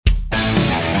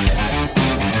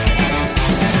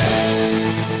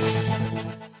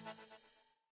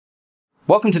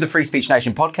Welcome to the Free Speech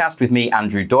Nation podcast with me,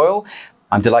 Andrew Doyle.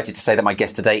 I'm delighted to say that my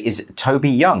guest today is Toby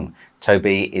Young.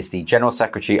 Toby is the General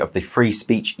Secretary of the Free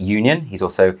Speech Union. He's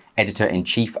also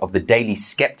Editor-in-Chief of the Daily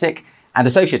Skeptic and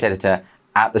Associate Editor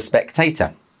at The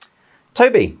Spectator.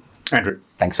 Toby. Andrew.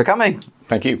 Thanks for coming.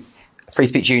 Thank you. Free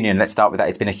Speech Union, let's start with that.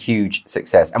 It's been a huge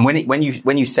success. And when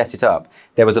you set it up,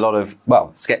 there was a lot of,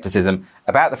 scepticism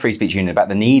about the Free Speech Union, about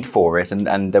the need for it.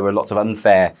 And there were lots of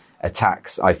unfair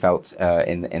attacks, I felt,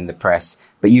 in the press.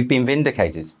 But you've been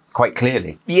vindicated quite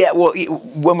clearly. Yeah, well,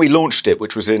 when we launched it,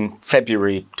 which was in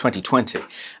February 2020,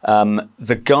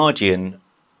 The Guardian,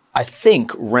 I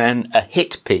think, ran a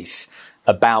hit piece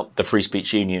about the Free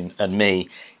Speech Union and me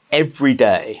every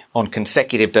day on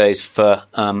consecutive days for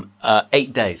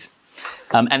 8 days.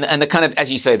 And the kind of, as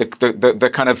you say,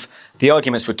 the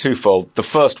arguments were twofold. The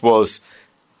first was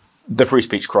the free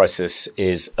speech crisis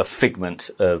is a figment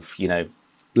of,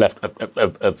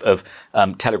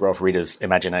 Telegraph readers'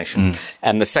 imagination.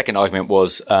 And the second argument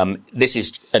was this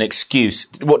is an excuse.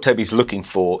 What Toby's looking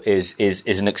for is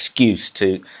an excuse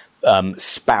to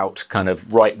spout kind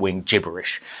of right-wing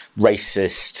gibberish,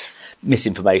 racist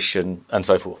misinformation and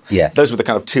so forth. Yes. Those were the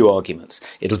kind of two arguments.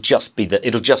 It'll just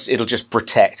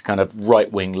protect kind of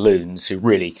right-wing loons who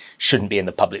really shouldn't be in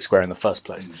the public square in the first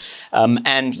place.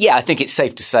 I think it's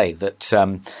safe to say that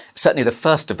certainly the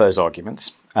first of those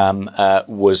arguments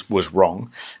was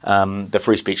wrong. The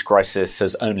free speech crisis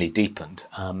has only deepened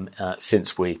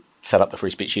since we set up the Free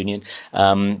Speech Union.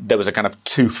 There was a kind of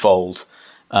twofold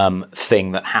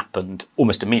thing that happened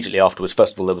almost immediately afterwards.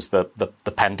 First of all, there was the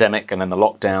pandemic and then the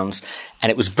lockdowns, and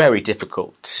it was very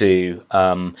difficult to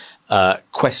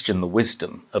question the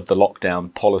wisdom of the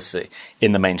lockdown policy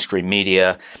in the mainstream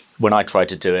media. When I tried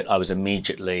to do it, I was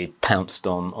immediately pounced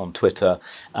on Twitter.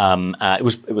 It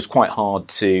was quite hard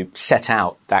to set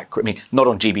out that. I mean, not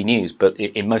on GB News, but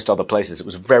in most other places, it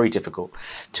was very difficult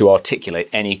to articulate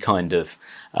any kind of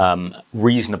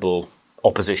reasonable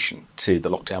opposition to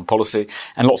the lockdown policy,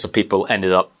 and lots of people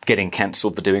ended up getting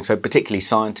cancelled for doing so, particularly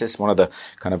scientists. One of the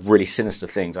kind of really sinister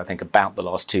things I think about the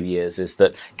last 2 years is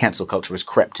that cancel culture has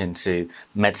crept into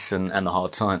medicine and the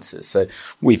hard sciences. So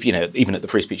we've, even at the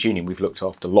Free Speech Union, we've looked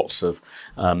after lots of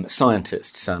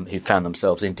scientists who found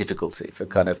themselves in difficulty for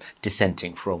kind of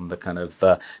dissenting from the kind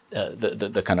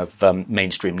of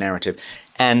mainstream narrative.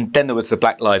 And then there was the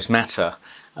Black Lives Matter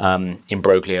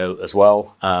imbroglio as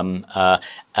well.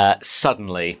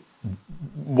 Suddenly,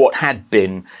 what had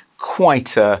been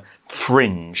quite a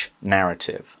fringe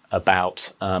narrative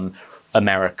about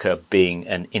America being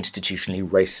an institutionally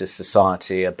racist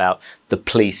society, about the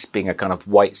police being a kind of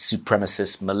white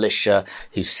supremacist militia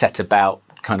who set about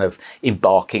kind of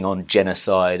embarking on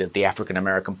genocide of the African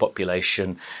American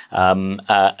population,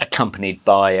 accompanied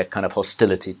by a kind of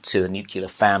hostility to a nuclear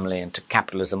family and to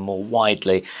capitalism more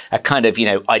widely, a kind of,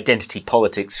 identity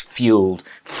politics fueled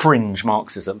fringe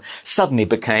Marxism, suddenly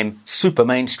became super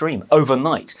mainstream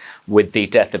overnight with the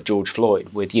death of George Floyd,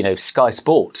 with, Sky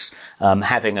Sports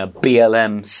having a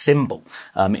BLM symbol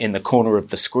in the corner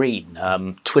of the screen,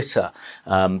 Twitter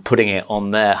putting it on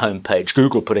their homepage,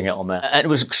 Google putting it on there. And it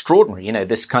was extraordinary,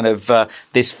 this kind of,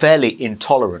 this fairly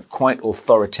intolerant, quite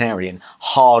authoritarian,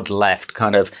 hard left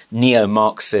kind of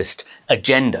neo-Marxist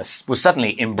agenda was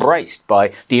suddenly embraced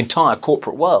by the entire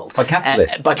corporate world. By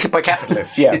capitalists. By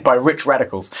capitalists, yeah, by rich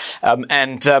radicals.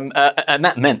 And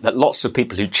that meant that lots of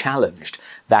people who challenged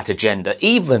that agenda,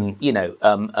 even,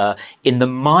 in the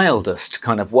mildest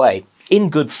kind of way, in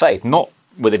good faith, not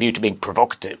with a view to being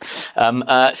provocative,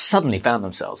 suddenly found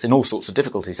themselves in all sorts of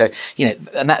difficulties. So,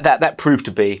 and that proved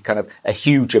to be kind of a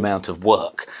huge amount of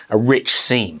work, a rich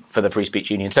seam for the Free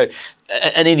Speech Union. So,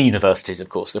 and in universities, of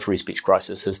course, the free speech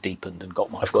crisis has deepened and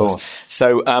got much worse.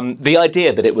 So the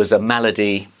idea that it was a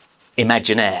malady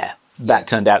imaginaire, that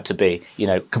turned out to be,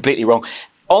 completely wrong.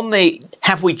 On the,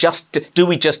 do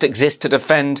we just exist to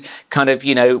defend kind of,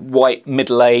 white,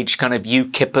 middle-aged kind of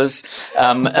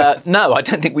UKIPers? No, I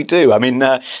don't think we do. I mean,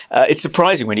 it's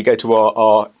surprising when you go to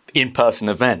our in-person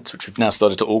events, which we've now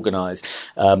started to organise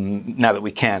now that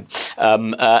we can,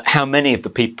 how many of the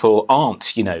people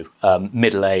aren't,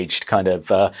 middle-aged kind of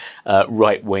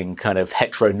right-wing kind of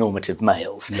heteronormative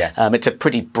males. Yes. It's a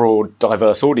pretty broad,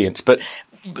 diverse audience, but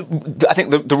I think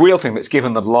the real thing that's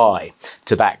given the lie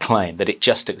to that claim that it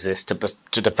just exists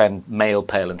to defend male,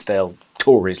 pale and stale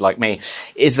Tories like me,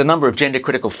 is the number of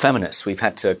gender-critical feminists we've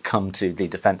had to come to the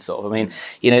defence of. I mean,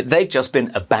 they've just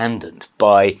been abandoned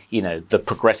by, the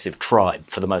progressive tribe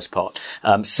for the most part.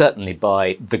 Certainly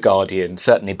by The Guardian,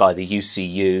 certainly by the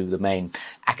UCU, the main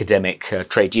academic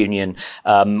trade union,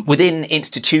 within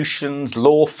institutions,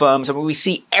 law firms. I mean, we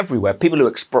see everywhere people who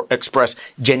express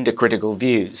gender-critical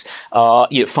views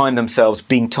find themselves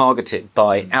being targeted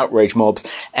by outrage mobs,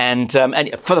 and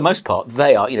for the most part,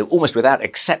 they are, almost without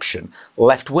exception,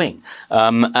 left-wing.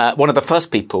 One of the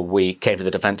first people we came to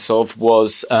the defence of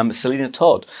was Selina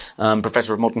Todd,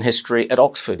 Professor of Modern History at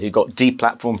Oxford, who got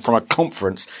deplatformed from a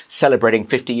conference celebrating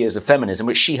 50 years of feminism,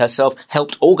 which she herself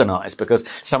helped organise, because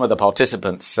some of the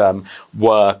participants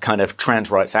were kind of trans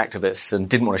rights activists and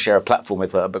didn't want to share a platform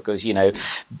with her because,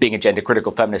 being a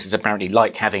gender-critical feminist is apparently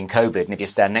like having COVID, and if you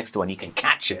stand next to one, you can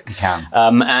catch it. You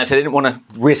can. So they didn't want to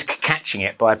risk catching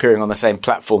it by appearing on the same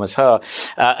platform as her.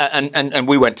 And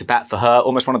we went to bat for her,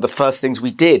 almost one of the first things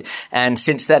we did. And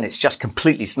since then, it's just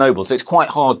completely snowballed. So it's quite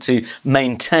hard to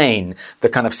maintain the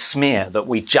kind of smear that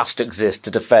we just exist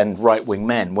to defend right-wing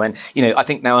men when, I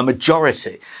think now a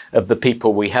majority of the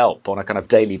people we help on a kind of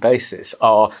daily basis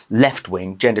are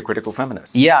left-wing gender-critical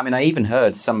feminists. Yeah, I mean, I even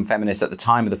heard some feminists at the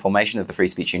time of the formation of the Free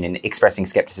Speech Union expressing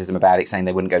scepticism about it, saying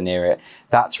they wouldn't go near it.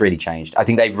 That's really changed. I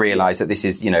think they've realised that this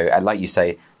is, like you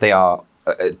say, they are,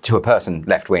 to a person,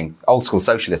 left-wing, old-school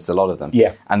socialists, a lot of them.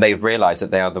 Yeah. And they've realised that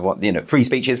they are the one, free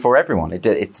speech is for everyone. It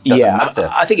doesn't matter.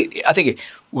 I think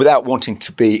without wanting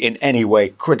to be in any way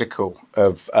critical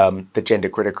of the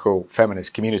gender-critical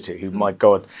feminist community, who, my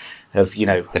God, have,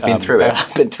 they've been through it.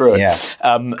 Been through it. Yeah.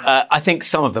 I think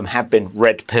some of them have been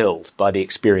red-pilled by the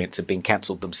experience of being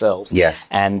cancelled themselves. Yes.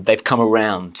 And they've come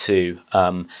around to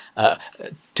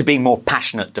being more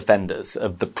passionate defenders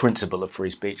of the principle of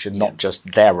free speech and not just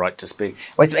their right to speak.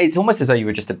 Well, it's almost as though you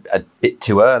were just a bit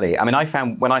too early. I mean, I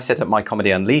found when I set up my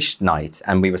Comedy Unleashed night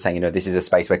and we were saying, this is a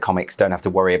space where comics don't have to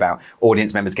worry about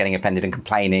audience members getting offended and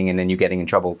complaining and then you getting in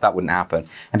trouble. That wouldn't happen.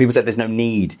 And people said there's no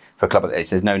need for a club like this.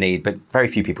 There's no need. But very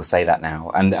few people say that now.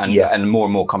 And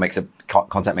more comics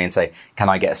contact me and say, can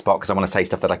I get a spot? Because I want to say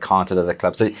stuff that I can't at other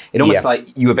clubs. So it almost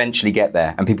like you eventually get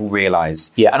there and people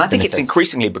realise. Yeah, and I think it's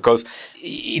increasingly because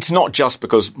it's not just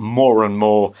because more and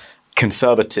more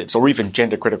conservatives or even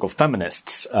gender-critical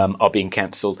feminists are being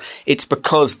cancelled. It's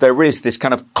because there is this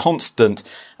kind of constant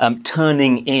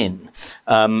turning in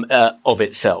of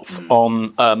itself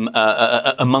on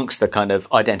amongst the kind of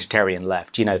identitarian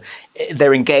left.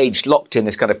 They're engaged, locked in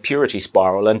this kind of purity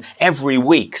spiral, and every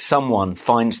week someone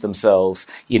finds themselves,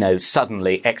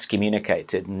 suddenly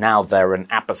excommunicated. Now they're an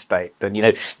apostate, and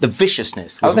the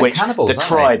viciousness with which the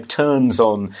tribe turns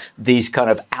on these kind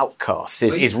of outcasts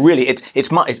is really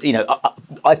it's much.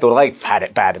 I thought I've had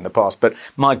it bad in the past, but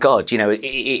my God,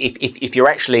 if you're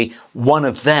actually one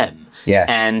of them. Yeah.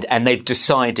 And they've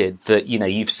decided that,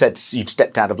 you've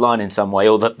stepped out of line in some way,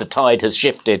 or that the tide has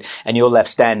shifted and you're left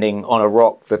standing on a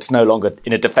rock that's no longer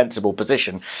in a defensible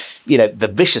position.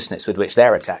 The viciousness with which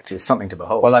they're attacked is something to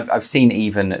behold. Well, I've seen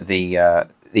even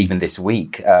this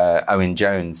week, Owen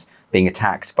Jones being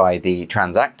attacked by the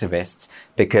trans activists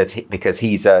because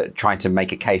he's trying to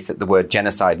make a case that the word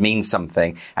genocide means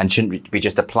something and shouldn't be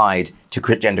just applied to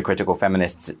gender-critical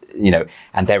feminists,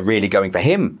 and they're really going for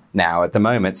him now at the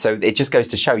moment. So it just goes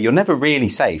to show you're never really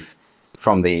safe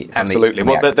from the... Absolutely.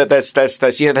 There's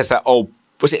that old...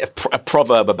 Was it a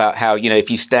proverb about how,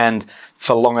 if you stand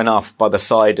for long enough by the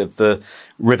side of the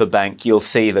riverbank, you'll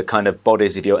see the kind of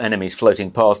bodies of your enemies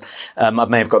floating past. I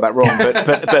may have got that wrong,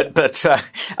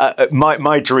 but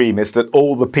my dream is that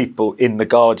all the people in The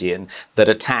Guardian that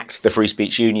attacked the Free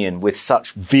Speech Union with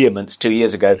such vehemence 2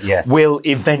 years ago will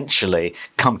eventually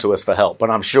come to us for help.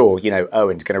 And I'm sure,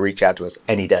 Owen's going to reach out to us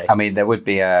any day. I mean, there would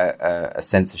be a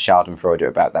sense of Schadenfreude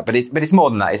about that. But it's more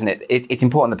than that, isn't it? It's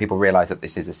important that people realise that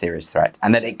this is a serious threat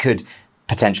and that it could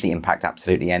potentially impact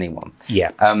absolutely anyone.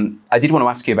 Yeah. I did want to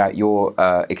ask you about your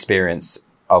experience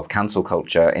of cancel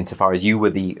culture insofar as you were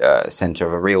the centre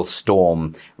of a real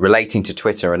storm relating to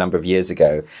Twitter a number of years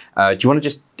ago. Do you want to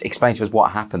just explain to us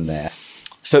what happened there?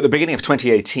 So at the beginning of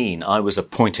 2018, I was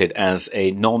appointed as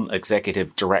a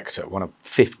non-executive director, one of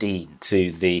 15,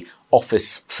 to the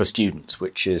Office for Students,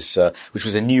 which was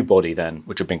a new body then,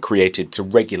 which had been created to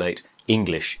regulate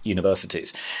English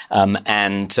universities.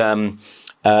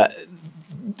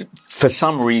 For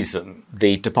some reason,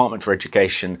 the Department for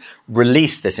Education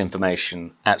released this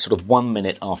information at sort of 1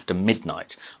 minute after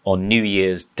midnight on New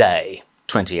Year's Day,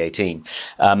 2018.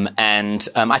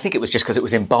 I think it was just because it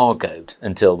was embargoed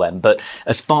until then. But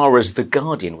as far as The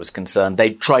Guardian was concerned,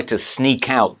 they tried to sneak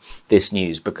out this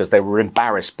news because they were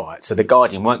embarrassed by it. So The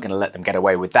Guardian weren't going to let them get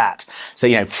away with that. So,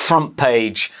 front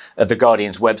page of The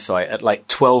Guardian's website at like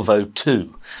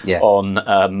 12:02 on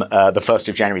the 1st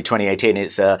of January 2018,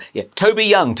 it's Toby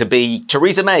Young to be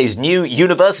Theresa May's new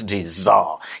university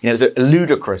czar. It was a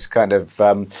ludicrous kind of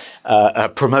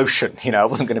promotion. I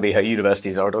wasn't going to be her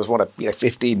university czar. I was one of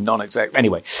 15 non-exec.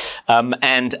 Anyway,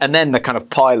 and then the kind of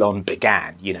pile-on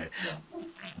began.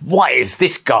 Why is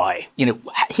this guy,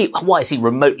 why is he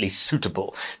remotely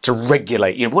suitable to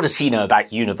regulate? What does he know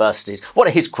about universities? What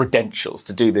are his credentials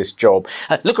to do this job?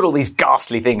 Look at all these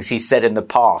ghastly things he's said in the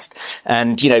past.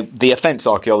 And, the offence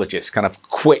archaeologists kind of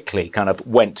quickly kind of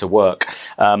went to work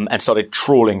and started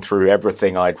trawling through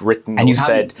everything I'd written and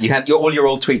said. All your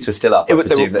old tweets were still up. They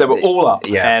were all up.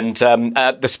 Yeah. And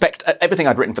everything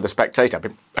I'd written for The Spectator, I've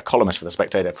been a columnist for The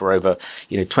Spectator for over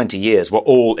 20 years, were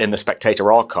all in The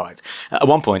Spectator archive. At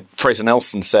one point, Fraser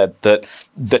Nelson said that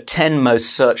the 10 most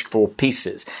searched for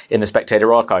pieces in The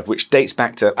Spectator archive, which dates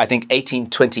back to, I think,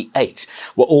 1828,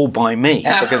 were all by me,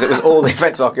 because it was all the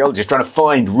offence archaeologists trying to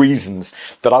find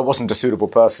reasons that I wasn't a suitable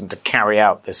person to carry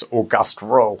out this august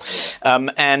role.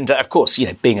 And of course,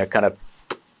 being a kind of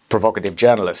provocative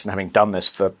journalist and having done this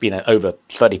for over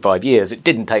 35 years, it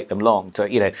didn't take them long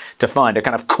to find a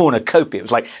kind of cornucopia. It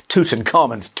was like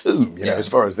Tutankhamun's tomb, as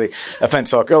far as the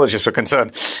offence archaeologists were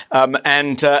concerned.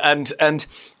 And I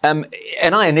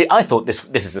thought this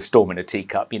is a storm in a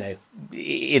teacup.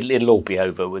 It'll all be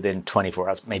over within 24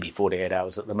 hours, maybe 48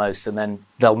 hours at the most, and then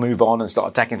they'll move on and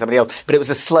start attacking somebody else. But it was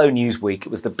a slow news week. It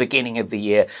was the beginning of the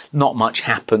year. Not much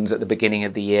happens at the beginning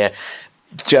of the year.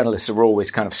 Journalists are always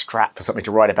kind of strapped for something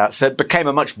to write about, so it became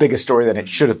a much bigger story than it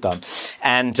should have done,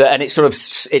 and it sort of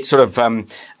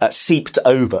seeped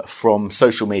over from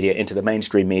social media into the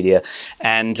mainstream media,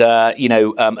 and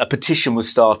a petition was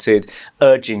started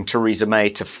urging Theresa May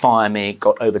to fire me.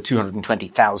 Got over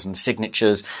 220,000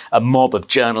 signatures. A mob of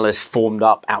journalists formed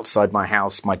up outside my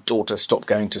house. My daughter stopped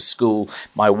going to school.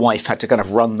 My wife had to kind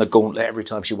of run the gauntlet every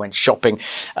time she went shopping,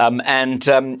 and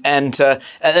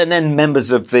then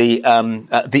members of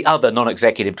the other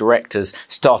non-executive directors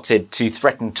started to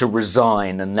threaten to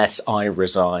resign unless I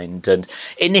resigned. And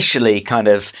initially, kind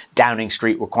of Downing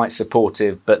Street were quite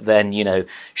supportive, but then,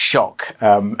 shock.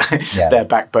 Their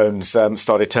backbones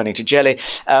started turning to jelly.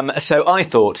 So I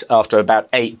thought after about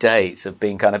 8 days of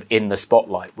being kind of in the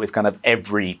spotlight with kind of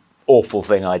every awful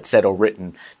thing I'd said or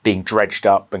written being dredged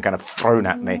up and kind of thrown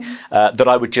at me, that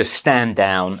I would just stand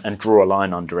down and draw a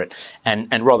line under it. And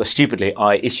rather stupidly,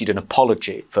 I issued an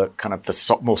apology for kind of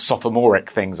the more sophomoric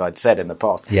things I'd said in the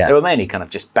past. Yeah. They were mainly kind of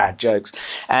just bad jokes.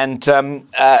 And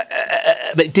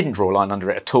but it didn't draw a line under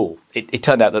it at all. It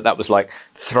turned out that was like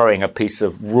throwing a piece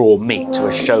of raw meat to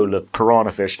a shoal of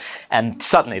piranha fish. And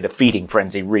suddenly the feeding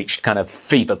frenzy reached kind of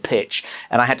fever pitch.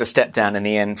 And I had to step down in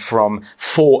the end from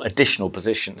 4 additional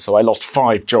positions. So I lost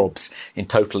 5 jobs in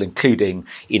total, including,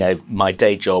 my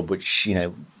day job, which,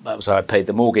 that was how I paid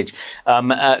the mortgage.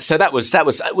 So that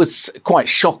was quite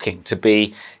shocking to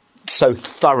be so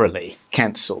thoroughly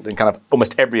cancelled in kind of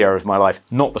almost every area of my life,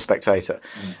 not The Spectator.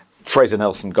 Fraser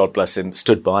Nelson, God bless him,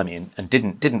 stood by me and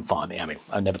didn't fire me. I mean,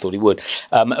 I never thought he would.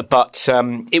 But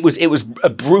it was a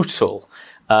brutal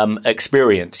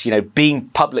experience. Being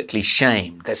publicly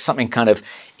shamed. There's something kind of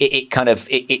it kind of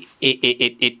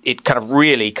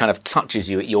really kind of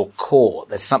touches you at your core.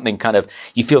 There's something kind of,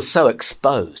 you feel so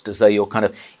exposed, as though you're kind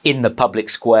of in the public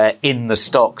square, in the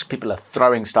stocks. People are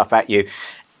throwing stuff at you.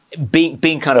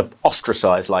 Being kind of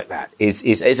ostracized like that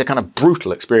is a kind of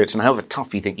brutal experience, and however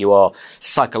tough you think you are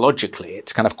psychologically,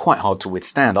 it's kind of quite hard to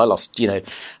withstand. I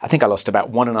think I lost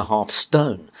about 1.5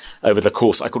 stone over the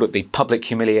course. I called it the public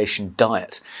humiliation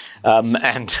diet, but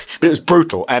it was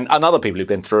brutal. And other people who've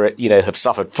been through it, have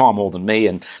suffered far more than me,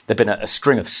 and there've been a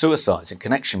string of suicides in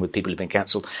connection with people who've been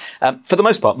cancelled. For the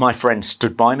most part, my friends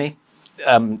stood by me.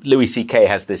 Louis C.K.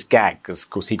 has this gag, because of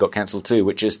course he got cancelled too,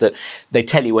 which is that they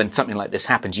tell you when something like this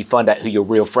happens, you find out who your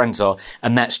real friends are,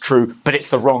 and that's true, but it's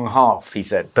the wrong half, he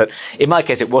said. But in my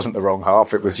case, it wasn't the wrong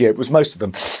half. It was most of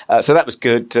them. So that was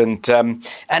good. And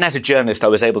as a journalist, I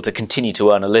was able to continue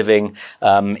to earn a living,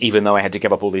 even though I had to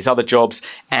give up all these other jobs.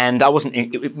 And I wasn't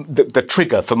the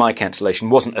trigger for my cancellation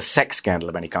wasn't a sex scandal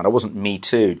of any kind. I wasn't Me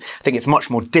Too. I think it's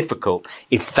much more difficult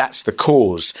if that's the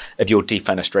cause of your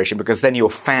defenestration, because then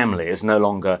your family is no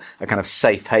longer a kind of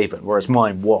safe haven, whereas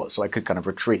mine was. So I could kind of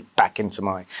retreat back back into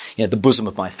my, the bosom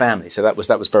of my family. So that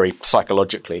was very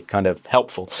psychologically kind of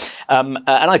helpful. And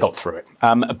I got through it.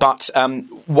 But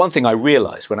one thing I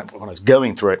realized when I was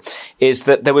going through it is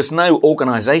that there was no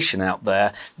organization out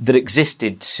there that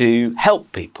existed to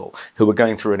help people who were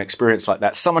going through an experience like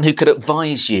that. Someone who could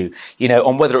advise you,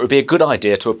 on whether it would be a good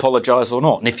idea to apologize or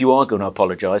not. And if you are going to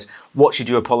apologize, what should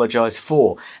you apologize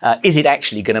for? Is it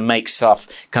actually going to make stuff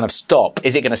kind of stop?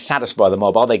 Is it going to satisfy the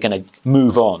mob? Are they going to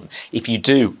move on if you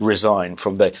do resign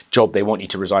from the job they want you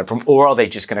to resign from? Or are they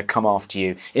just going to come after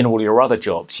you in all your other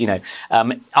jobs?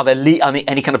 Are there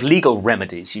any kind of legal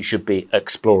remedies you should be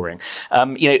exploring?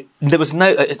 There was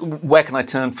no, where can I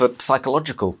turn for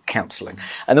psychological counselling?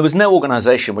 And there was no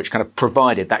organisation which kind of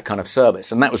provided that kind of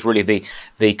service. And that was really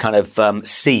the kind of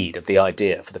seed of the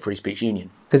idea for the Free Speech Union.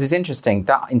 Because it's interesting,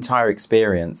 that entire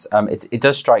experience, it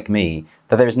does strike me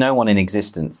that there is no one in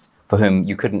existence for whom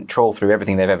you couldn't trawl through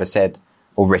everything they've ever said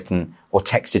or written or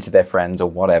texted to their friends or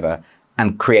whatever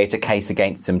and create a case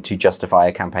against them to justify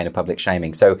a campaign of public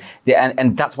shaming. So,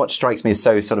 and that's what strikes me as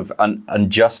so sort of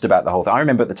unjust about the whole thing. I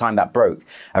remember at the time that broke,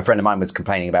 a friend of mine was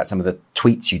complaining about some of the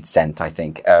tweets you'd sent, I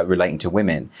think, relating to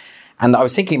women. And I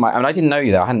was thinking, I didn't know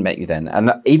you then, I hadn't met you then.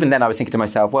 And even then I was thinking to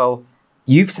myself, well,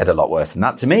 you've said a lot worse than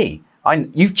that to me.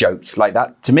 You've joked like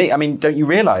that to me. I mean, don't you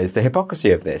realise the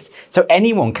hypocrisy of this? So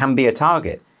anyone can be a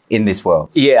target in this world.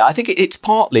 Yeah, I think it's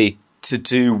partly to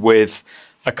do with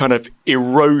a kind of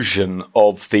erosion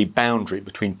of the boundary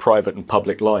between private and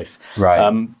public life.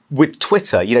 Right. With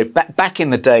Twitter, back in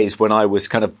the days when I was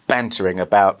kind of bantering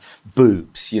about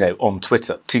boobs, on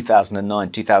Twitter, 2009,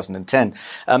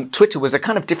 2010, Twitter was a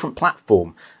kind of different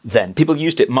platform then. People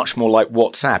used it much more like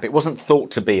WhatsApp. It wasn't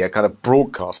thought to be a kind of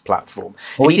broadcast platform.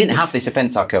 Well, we didn't have this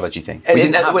offence archaeology thing. We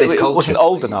didn't have this culture. It wasn't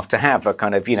old enough to have a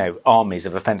kind of, armies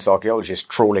of offence archaeologists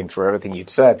trawling through everything you'd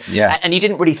said. Yeah. And you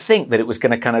didn't really think that it was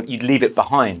going to you'd leave it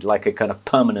behind like a kind of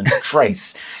permanent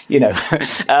trace,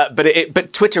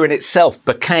 But Twitter in itself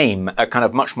became a kind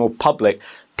of much more public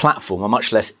platform, a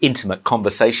much less intimate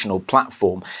conversational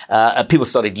platform. People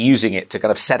started using it to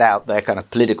kind of set out their kind of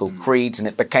political creeds, and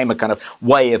it became a kind of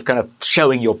way of kind of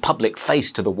showing your public face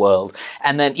to the world.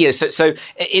 And then, so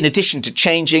in addition to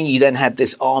changing, you then had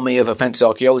this army of offence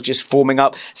archaeologists forming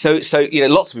up. So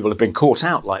lots of people have been caught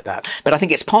out like that. But I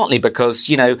think it's partly because,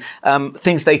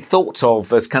 things they thought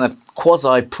of as kind of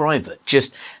quasi-private,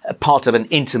 just a part of an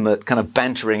intimate kind of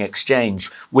bantering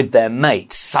exchange with their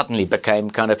mates, suddenly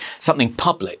became kind of something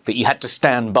public that you had to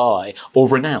stand by or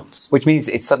renounce. Which means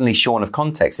it's suddenly shorn of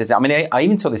context. I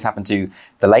even saw this happen to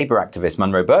the Labour activist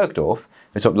Munro Bergdorf,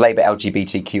 a sort of Labour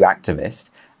LGBTQ activist,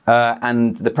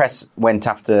 and the press went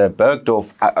after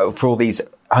Bergdorf for all these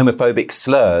homophobic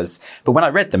slurs. But when I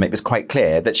read them, it was quite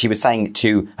clear that she was saying it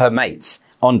to her mates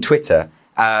on Twitter,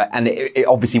 and it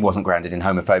obviously wasn't grounded in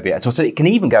homophobia at all. So it can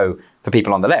even go for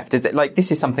people on the left. Is it like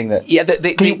this is something that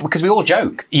because we all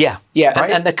joke. Yeah,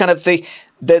 right? and the kind of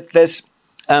there's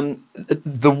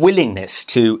the willingness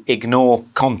to ignore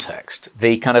context,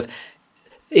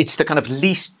 it's the kind of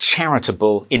least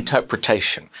charitable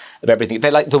interpretation of everything.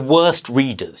 They're like the worst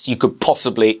readers you could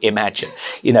possibly imagine,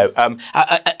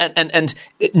 and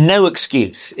no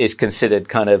excuse is considered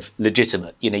kind of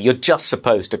legitimate. You're just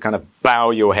supposed to kind of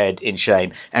bow your head in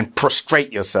shame and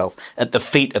prostrate yourself at the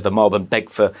feet of the mob and beg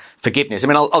for forgiveness. I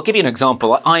mean, I'll give you an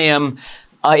example.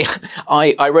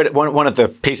 I read one of the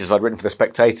pieces I'd written for The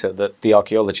Spectator that the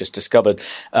archaeologist discovered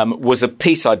was a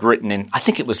piece I'd written in, I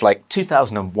think it was like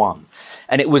 2001,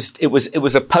 and it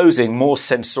was opposing more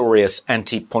censorious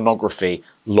anti-pornography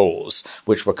laws,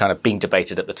 which were kind of being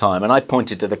debated at the time. And I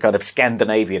pointed to the kind of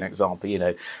Scandinavian example,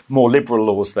 more liberal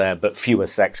laws there, but fewer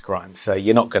sex crimes. So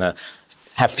you're not going to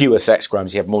have fewer sex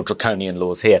crimes, you have more draconian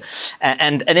laws here.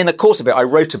 And in the course of it, I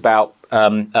wrote about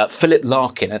Philip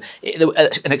Larkin,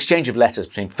 an exchange of letters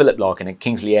between Philip Larkin and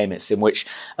Kingsley Amis, in which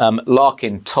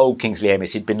Larkin told Kingsley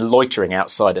Amis he'd been loitering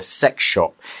outside a sex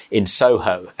shop in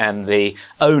Soho, and the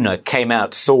owner came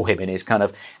out, saw him in his kind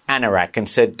of anorak, and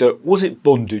said, "Was it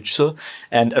bondage, sir?"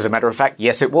 And as a matter of fact,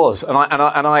 yes, it was. And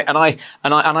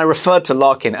I referred to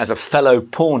Larkin as a fellow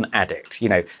porn addict,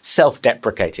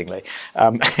 self-deprecatingly,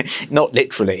 not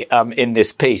literally, in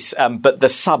this piece. But the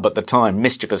sub at the time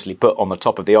mischievously put on the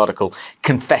top of the article,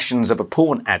 "Confessions of a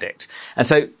Porn Addict." And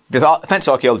so the offence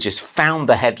archaeologist found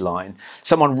the headline,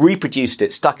 someone reproduced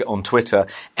it, stuck it on Twitter,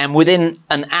 and within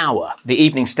an hour, the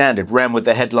Evening Standard ran with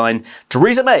the headline,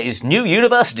 "Theresa May's new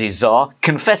university czar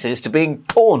confesses to being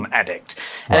porn addict."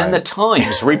 Right. And the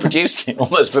Times reproduced it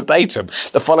almost verbatim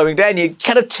the following day, and you're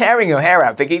kind of tearing your hair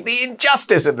out thinking the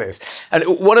injustice of this. And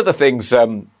one of the things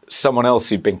someone else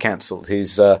who'd been cancelled,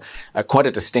 who's quite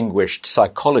a distinguished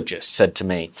psychologist, said to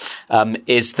me,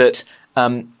 is that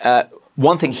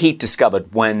one thing he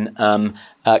discovered when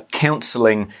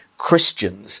counselling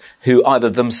Christians who either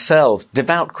themselves,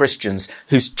 devout Christians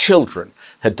whose children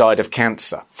had died of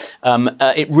cancer,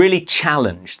 it really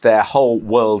challenged their whole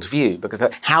worldview, because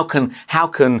how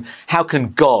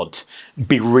can God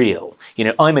be real? You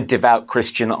know, I'm a devout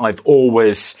Christian. I've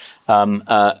always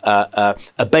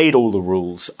obeyed all the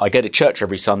rules. I go to church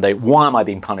every Sunday. Why am I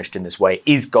being punished in this way?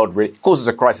 Is God really? It causes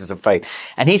a crisis of faith.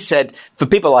 And he said, for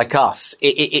people like us,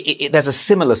 there's a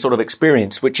similar sort of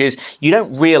experience, which is you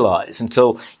don't realize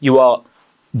until you are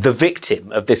the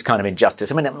victim of this kind of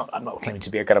injustice. I mean, I'm not claiming to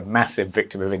be a kind of massive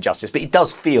victim of injustice, but it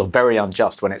does feel very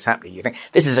unjust when it's happening. You think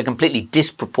this is a completely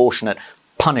disproportionate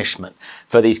punishment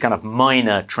for these kind of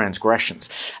minor transgressions.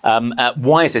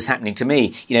 Why is this happening to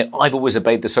me? You know, I've always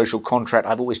obeyed the social contract.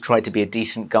 I've always tried to be a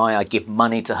decent guy. I give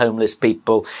money to homeless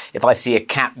people. If I see a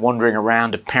cat wandering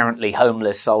around apparently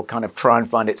homeless, I'll kind of try and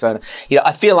find its owner. You know,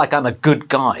 I feel like I'm a good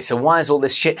guy. So why is all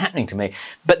this shit happening to me?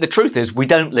 But the truth is, we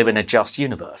don't live in a just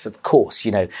universe. Of course,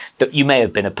 you know, that you may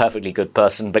have been a perfectly good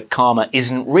person, but karma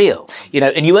isn't real. You know,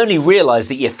 and you only realize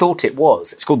that you thought it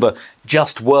was. It's called the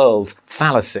just world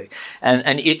fallacy.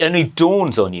 And it only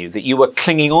dawns on you that you were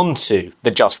clinging on to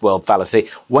the just world fallacy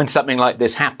when something like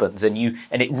this happens, and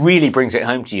it really brings it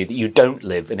home to you that you don't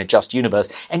live in a just universe.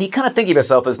 And you kind of think of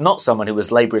yourself as not someone who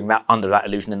was labouring under that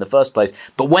illusion in the first place.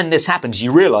 But when this happens,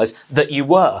 you realise that you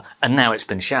were, and now it's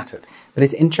been shattered. But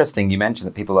it's interesting you mentioned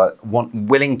that people are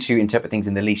willing to interpret things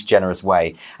in the least generous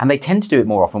way, and they tend to do it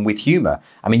more often with humour.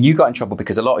 I mean, you got in trouble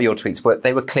because a lot of your tweets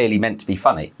were clearly meant to be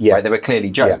funny. Yeah. Right? They were clearly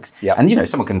jokes. Yeah. And, you know,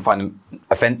 someone can find them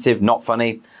offensive, not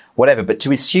funny, whatever. But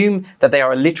to assume that they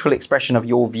are a literal expression of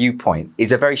your viewpoint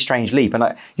is a very strange leap.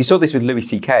 And you saw this with Louis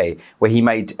C.K., where he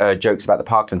made jokes about the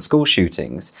Parkland school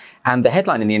shootings. And the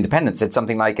headline in The Independent said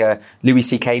something like, Louis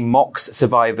C.K. mocks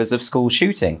survivors of school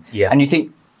shooting. Yeah. And you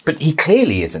think, but he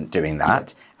clearly isn't doing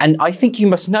that. And I think you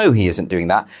must know he isn't doing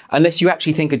that unless you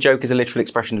actually think a joke is a literal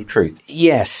expression of truth.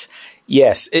 Yes.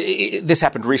 This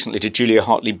happened recently to Julia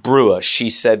Hartley Brewer.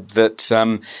 She said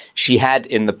that she had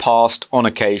in the past, on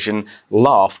occasion,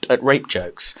 laughed at rape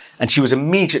jokes. And she was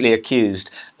immediately accused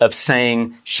of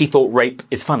saying she thought rape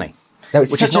is funny. No,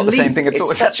 which is not the same thing at all.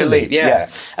 It's such a leap, yeah.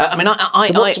 I mean,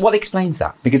 So what explains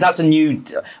that? Because that's a new,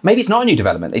 maybe it's not a new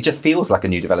development. It just feels like a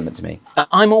new development to me.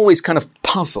 I'm always kind of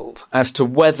puzzled as to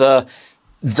whether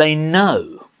they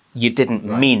know you didn't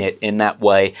mean it in that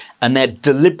way, and they're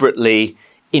deliberately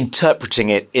interpreting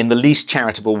it in the least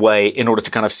charitable way in order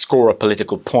to kind of score a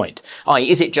political point.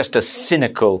 Is it just a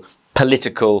cynical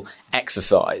political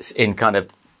exercise in kind of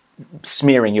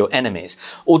smearing your enemies?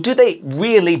 Or do they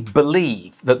really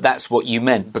believe that that's what you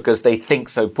meant because they think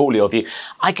so poorly of you?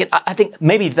 I think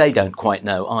maybe they don't quite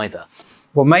know either.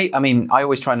 Well, I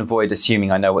always try and avoid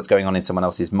assuming I know what's going on in someone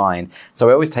else's mind. So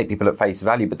I always take people at face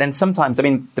value. But then sometimes,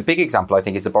 the big example, I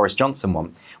think, is the Boris Johnson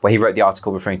one, where he wrote the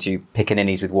article referring to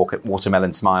pickaninnies with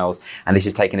watermelon smiles. And this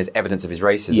is taken as evidence of his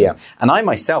racism. Yeah. And I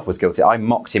myself was guilty. I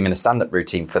mocked him in a stand-up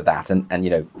routine for that and you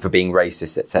know, for being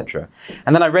racist, etc.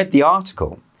 And then I read the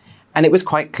article, and it was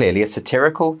quite clearly a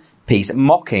satirical piece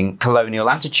mocking colonial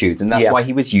attitudes. And that's why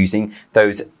he was using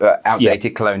those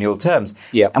outdated colonial terms.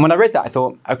 Yeah. And when I read that, I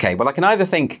thought, okay, well, I can either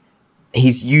think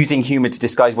he's using humour to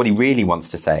disguise what he really wants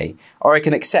to say, or I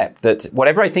can accept that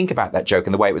whatever I think about that joke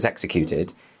and the way it was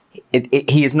executed,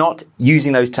 he is not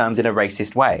using those terms in a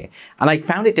racist way. And I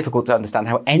found it difficult to understand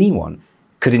how anyone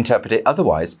could interpret it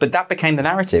otherwise, but that became the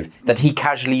narrative, that he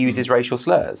casually uses racial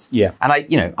slurs. Yeah. And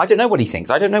I don't know what he thinks.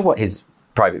 I don't know what his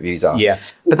private views are. Yeah.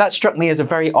 But that struck me as a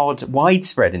very odd,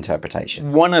 widespread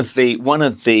interpretation. One of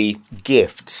the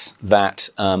gifts that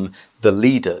the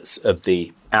leaders of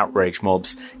the outrage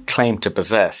mobs claim to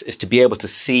possess is to be able to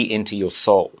see into your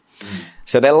soul.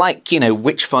 So they're like,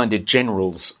 witch-finder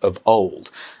generals of old.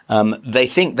 They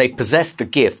think they possess the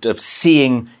gift of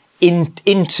seeing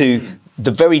into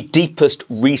the very deepest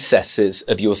recesses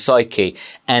of your psyche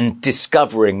and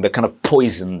discovering the kind of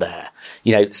poison there.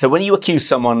 So when you accuse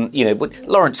someone,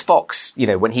 Lawrence Fox,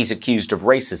 when he's accused of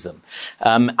racism,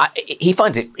 he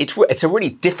finds it's a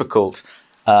really difficult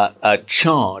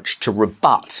charge to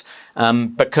rebut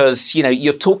because,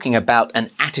 you're talking about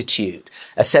an attitude,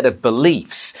 a set of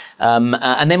beliefs,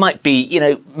 and they might be,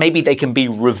 maybe they can be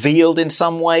revealed in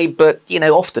some way, but,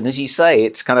 often, as you say,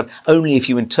 it's kind of only if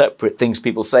you interpret things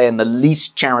people say in the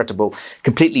least charitable,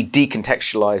 completely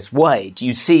decontextualized way do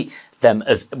you see them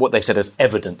as what they've said as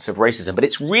evidence of racism. But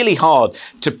it's really hard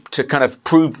to kind of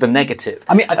prove the negative.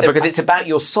 Because it's about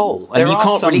your soul, and you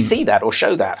can't really see that or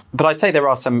show that. But I'd say there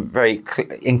are some very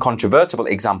incontrovertible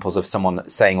examples of someone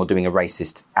saying or doing a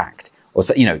racist act or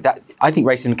so, that I think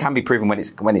racism can be proven when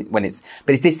it's but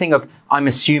it's this thing of I'm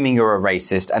assuming you're a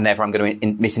racist and therefore I'm going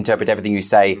to misinterpret everything you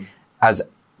say as,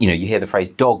 you hear the phrase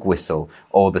dog whistle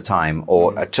all the time,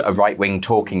 or a right-wing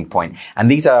talking point.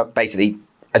 And these are basically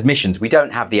admissions. We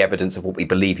don't have the evidence of what we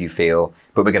believe you feel,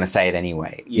 but we're going to say it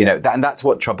anyway. And that's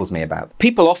what troubles me about.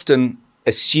 People often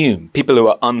assume, people who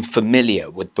are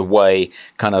unfamiliar with the way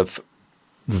kind of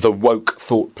the woke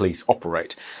thought police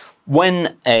operate,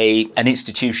 when an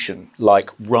institution like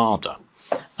RADA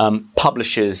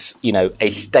publishes, a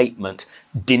statement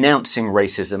denouncing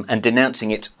racism and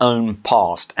denouncing its own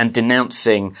past and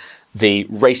denouncing the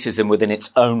racism within its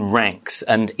own ranks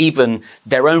and even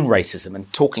their own racism,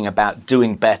 and talking about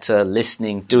doing better,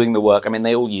 listening, doing the work. I mean,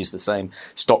 they all use the same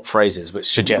stock phrases, which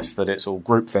suggests that it's all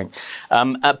groupthink.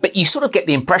 But you sort of get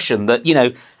the impression that,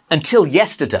 until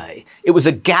yesterday, it was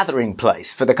a gathering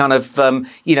place for the kind of,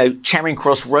 Charing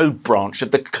Cross Road branch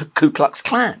of the Ku Klux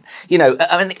Klan.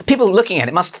 People looking at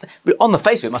it on the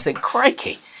face of it, must think,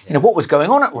 crikey, what was going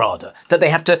on at RADA, that they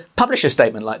have to publish a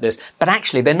statement like this. But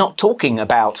actually, they're not talking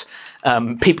about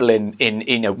people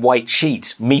in white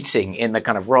sheets meeting in the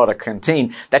kind of RADA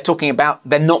canteen. They're talking about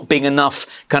there not being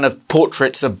enough kind of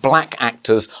portraits of black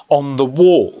actors on the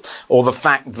wall, or the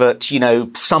fact that,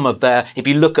 some of if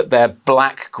you look at their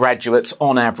black graduates,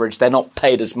 on average, they're not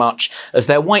paid as much as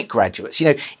their white graduates.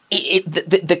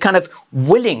 The kind of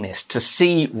willingness to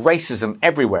see racism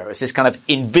everywhere as this kind of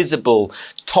invisible,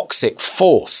 toxic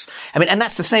force. And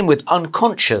that's the same with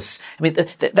unconscious.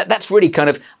 That's really kind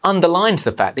of underlines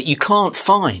the fact that you can't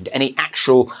find any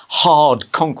actual hard,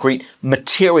 concrete,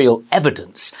 material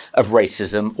evidence of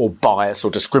racism or bias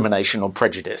or discrimination or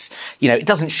prejudice. It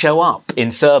doesn't show up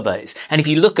in surveys. And if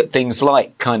you look at things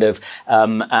like kind of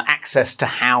access to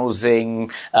housing,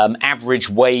 average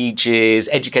wages,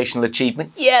 educational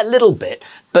achievement, a little bit,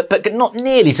 but not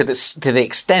nearly to the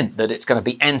extent that it's going to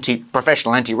be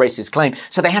professional anti-racist claim.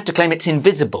 So they have to claim it's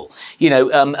invisible.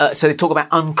 So they talk about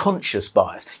unconscious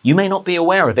bias. You may not be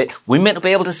aware of it. We may not be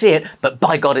able to see it, but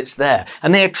by God, it's there.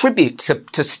 And they attribute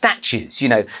to statues,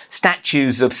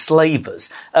 statues of slavers,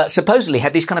 supposedly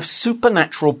have these kind of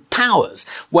supernatural powers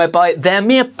whereby their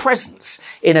mere presence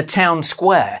in a town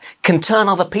square can turn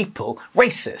other people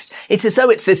racist. It's as though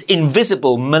it's this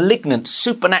invisible, malignant,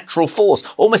 supernatural force,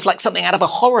 almost like something out of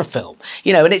a horror film,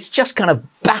 and it's just kind of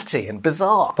batty and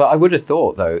bizarre. But I would have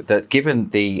thought, though, that given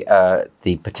the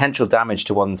potential damage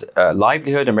to one's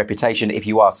livelihood and reputation if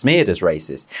you are smeared as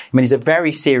racist, it's a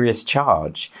very serious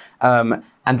charge. And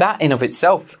that in of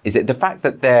itself is it. The fact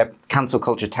that their cancel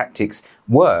culture tactics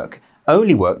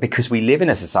only work because we live in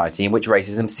a society in which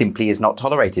racism simply is not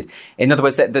tolerated. In other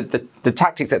words, the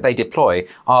tactics that they deploy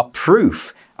are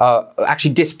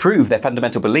actually disprove their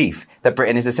fundamental belief that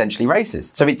Britain is essentially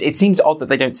racist. So it seems odd that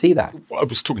they don't see that. I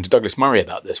was talking to Douglas Murray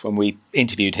about this when we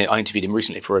interviewed him. I interviewed him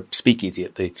recently for a speakeasy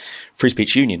at the Free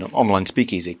Speech Union, an online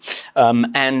speakeasy. I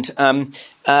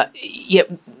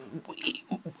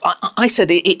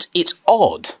said it's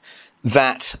odd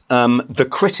that the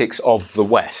critics of the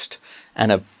West,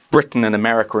 and of Britain and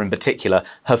America in particular,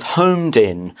 have homed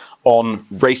in on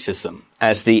racism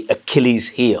as the Achilles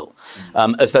heel,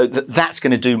 as though that's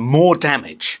going to do more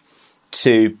damage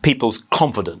to people's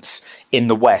confidence in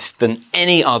the West than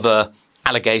any other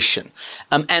allegation.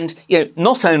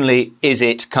 Not only is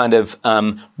it kind of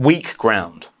weak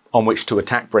ground on which to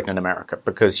attack Britain and America,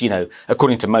 because,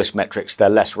 according to most metrics, they're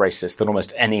less racist than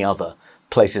almost any other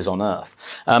places on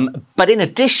earth. But in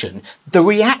addition, the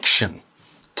reaction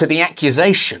to the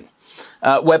accusation,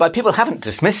 whereby people haven't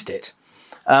dismissed it,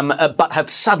 but have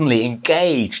suddenly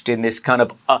engaged in this kind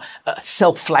of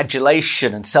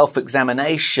self-flagellation and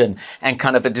self-examination and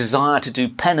kind of a desire to do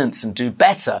penance and do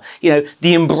better.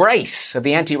 The embrace of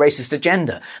the anti-racist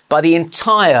agenda by the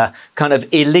entire kind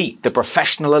of elite, the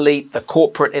professional elite, the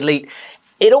corporate elite.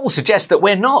 It all suggests that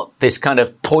we're not this kind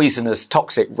of poisonous,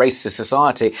 toxic, racist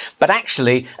society, but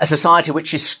actually a society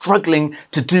which is struggling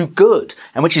to do good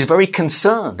and which is very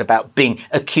concerned about being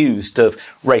accused of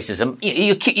racism.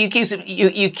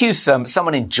 You accuse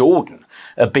someone in Jordan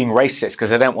of being racist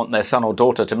because they don't want their son or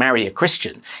daughter to marry a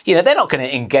Christian. They're not going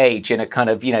to engage in a kind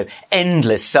of,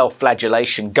 endless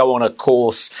self-flagellation, go on a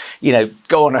course,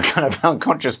 go on a kind of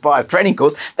unconscious bias training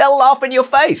course. They'll laugh in your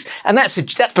face. And that's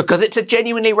because it's a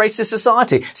genuinely racist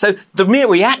society. So the mere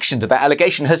reaction to that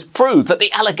allegation has proved that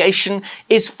the allegation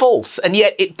is false, and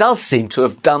yet it does seem to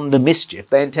have done the mischief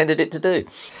they intended it to do.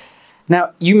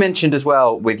 Now, you mentioned as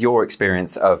well, with your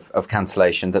experience of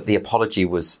cancellation, that the apology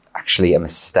was actually a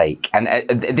mistake. And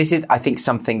this is, I think,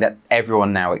 something that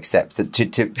everyone now accepts, that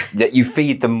that you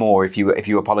feed them more if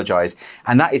you apologise.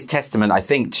 And that is testament, I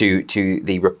think, to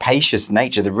the rapacious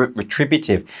nature, the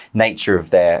retributive nature of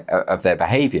their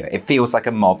behaviour. It feels like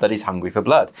a mob that is hungry for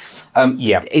blood.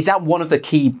 Is that one of the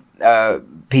key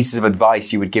pieces of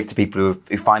advice you would give to people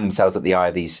who find themselves at the eye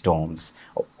of these storms?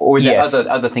 Or is there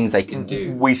other things they can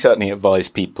do? We certainly advise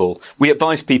people. We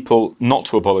advise people not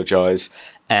to apologise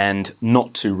and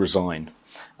not to resign,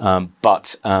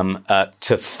 but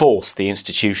to force the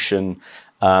institution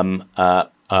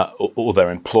or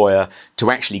their employer to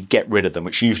actually get rid of them,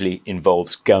 which usually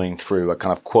involves going through a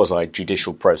kind of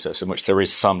quasi-judicial process in which there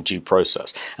is some due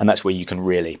process, and that's where you can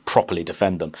really properly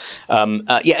defend them.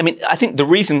 I think the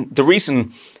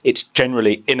reason it's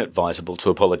generally inadvisable to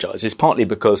apologise is partly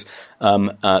because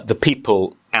the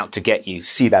people out to get you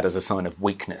see that as a sign of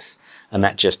weakness. And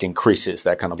that just increases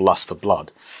their kind of lust for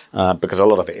blood, because a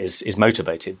lot of it is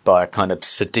motivated by a kind of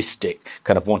sadistic,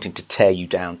 kind of wanting to tear you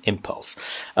down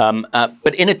impulse.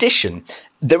 But in addition,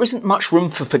 there isn't much room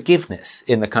for forgiveness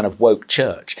in the kind of woke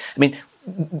church. I mean,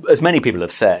 as many people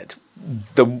have said,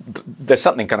 there's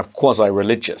something kind of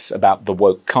quasi-religious about the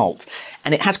woke cult,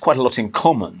 and it has quite a lot in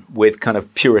common with kind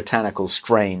of puritanical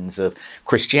strains of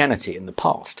Christianity in the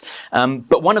past.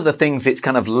 But one of the things it's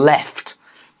kind of left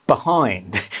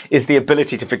behind is the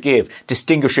ability to forgive,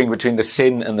 distinguishing between the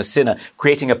sin and the sinner,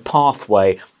 creating a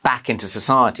pathway back into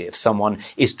society if someone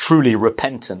is truly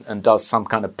repentant and does some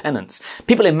kind of penance.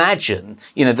 People imagine,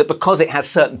 that because it has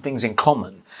certain things in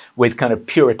common with kind of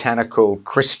puritanical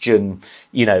Christian,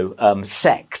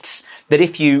 sects, that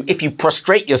if you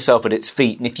prostrate yourself at its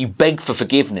feet and if you beg for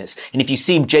forgiveness and if you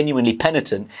seem genuinely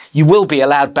penitent, you will be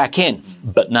allowed back in.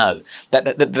 But no,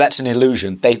 that's an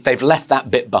illusion. They've left that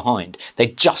bit behind. They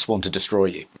just want to destroy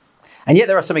you. And yet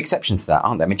there are some exceptions to that,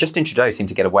 aren't there? I mean, Justin Trudeau seemed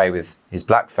to get away with his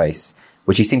blackface,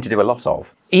 which he seemed to do a lot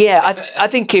of. Yeah, I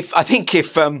think if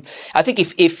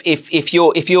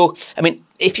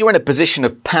you're in a position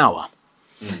of power,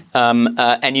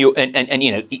 and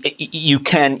you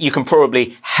can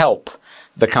probably help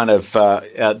the kind of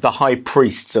the high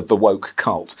priests of the woke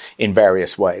cult in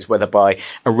various ways, whether by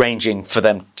arranging for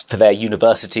their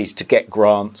universities to get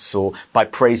grants, or by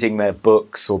praising their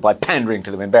books, or by pandering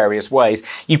to them in various ways.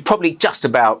 You've probably just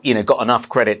about got enough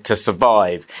credit to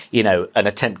survive an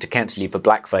attempt to cancel you for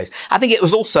blackface. I think it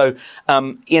was also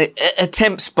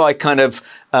attempts by kind of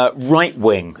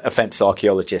right-wing offence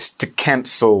archaeologists to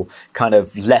cancel kind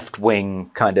of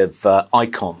left-wing kind of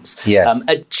icons. Yes.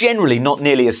 Generally not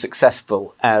nearly as successful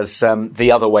as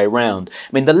the other way around.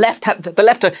 I mean, the left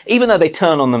are, even though they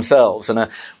turn on themselves and are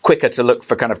quicker to look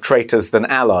for kind of traitors than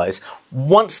allies,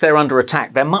 once they're under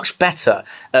attack, they're much better,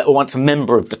 or once a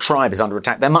member of the tribe is under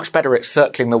attack, they're much better at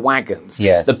circling the wagons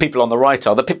than people on the right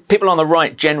are. The people on the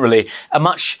right generally are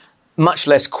much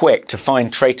less quick to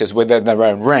find traitors within their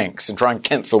own ranks and try and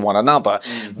cancel one another.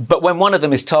 But when one of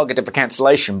them is targeted for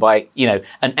cancellation by,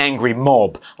 an angry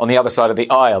mob on the other side of the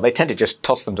aisle, they tend to just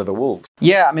toss them to the wolves.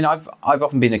 Yeah, I mean, I've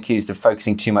often been accused of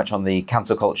focusing too much on the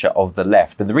cancel culture of the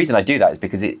left, but the reason I do that is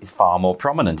because it's far more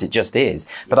prominent. It just is.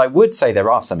 But I would say there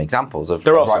are some examples of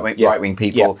right-wing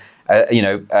people,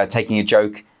 taking a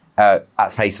joke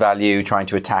at face value, trying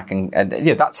to attack, and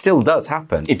that still does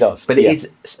happen. It does, but it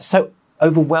is so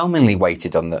overwhelmingly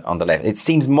weighted on the left. It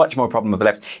seems much more a problem of the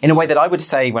left in a way that I would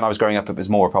say when I was growing up it was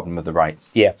more a problem of the right.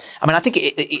 Yeah, I mean, I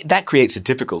think that creates a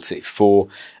difficulty for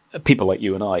people like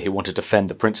you and I who want to defend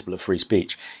the principle of free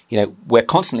speech. We're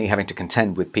constantly having to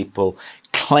contend with people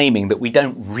claiming that we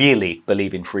don't really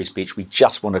believe in free speech. We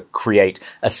just want to create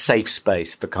a safe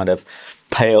space for kind of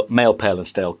male, pale and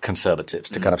stale conservatives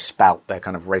to kind of spout their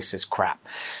kind of racist crap.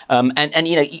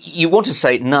 You want to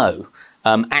say no.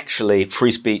 Actually,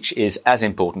 free speech is as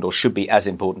important, or should be as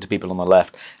important, to people on the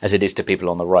left as it is to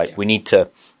people on the right. We need to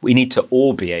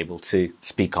all be able to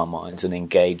speak our minds and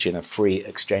engage in a free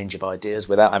exchange of ideas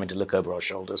without having to look over our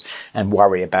shoulders and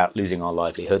worry about losing our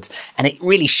livelihoods. And it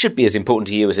really should be as important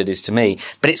to you as it is to me.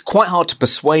 But it's quite hard to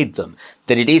persuade them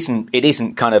that it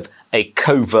isn't kind of a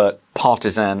covert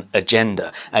partisan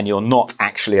agenda and you're not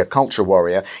actually a culture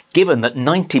warrior, given that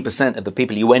 90% of the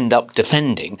people you end up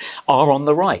defending are on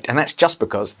the right. And that's just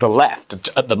because the left,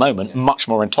 at the moment, much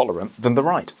more intolerant than the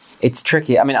right. It's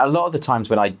tricky. I mean, a lot of the times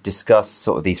when I discuss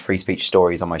sort of these free speech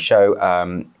stories on my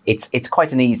show, it's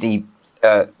quite an easy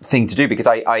thing to do, because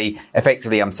I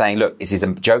effectively I'm saying, look, this is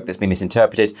a joke that's been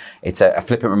misinterpreted. It's a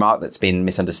flippant remark that's been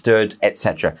misunderstood,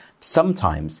 etc.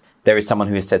 Sometimes there is someone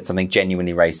who has said something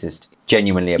genuinely racist,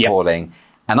 genuinely appalling,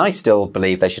 and I still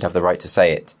believe they should have the right to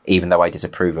say it, even though I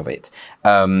disapprove of it.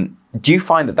 Do you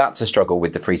find that that's a struggle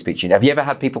with the Free Speech Union? Have you ever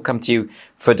had people come to you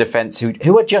for defence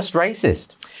who are just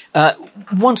racist?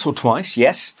 Once or twice,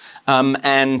 yes.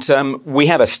 We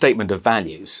have a statement of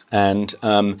values, and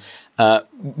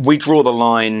we draw the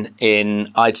line in,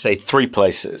 I'd say, 3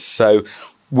 places. So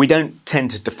we don't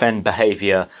tend to defend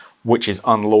behaviour which is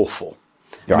unlawful.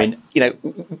 Right. I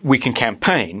mean, we can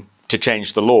campaign to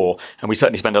change the law, and we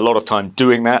certainly spend a lot of time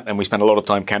doing that, and we spend a lot of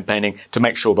time campaigning to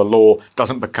make sure the law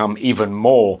doesn't become even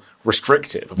more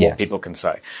restrictive of what people can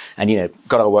say. And,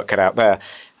 got our work cut out there.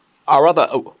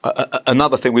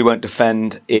 Another thing we won't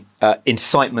defend is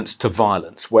incitements to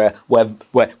violence, where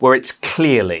it's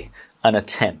clearly an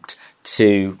attempt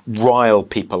to rile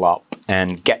people up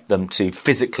and get them to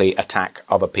physically attack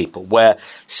other people. Where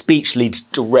speech leads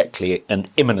directly and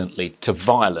imminently to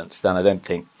violence, then I don't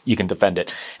think you can defend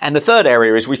it. And the third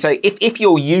area is we say, if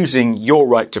you're using your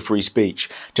right to free speech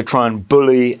to try and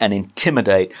bully and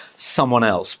intimidate someone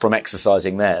else from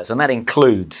exercising theirs, and that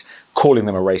includes calling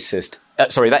them a racist,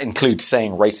 that includes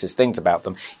saying racist things about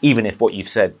them, even if what you've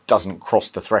said doesn't cross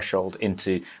the threshold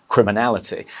into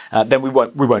criminality, then we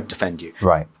won't defend you.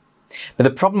 Right. But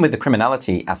the problem with the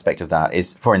criminality aspect of that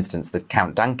is, for instance, the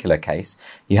Count Dankula case.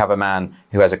 You have a man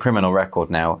who has a criminal record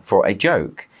now for a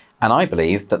joke, and I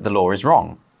believe that the law is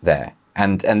wrong there,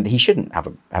 and he shouldn't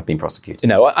have been prosecuted.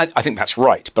 No, I think that's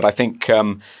right, but I think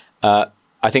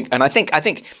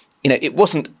it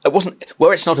wasn't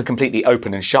where it's not a completely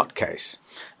open and shut case,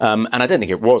 and I don't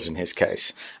think it was in his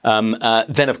case.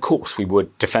 Then of course we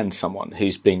would defend someone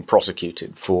who's being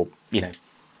prosecuted for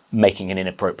making an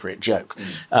inappropriate joke.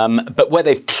 But where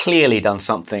they've clearly done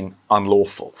something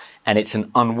unlawful and it's an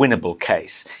unwinnable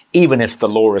case, even if the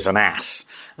law is an ass,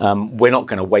 we're not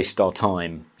going to waste our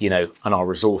time, and our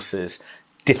resources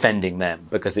defending them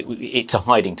because it's a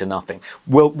hiding to nothing.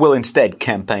 We'll instead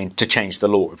campaign to change the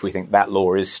law if we think that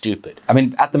law is stupid. I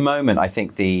mean, at the moment, I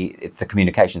think it's the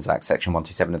Communications Act, Section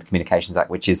 127 of the Communications Act,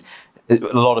 which is a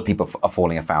lot of people are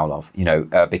falling afoul of,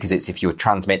 because it's if you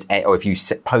transmit or if you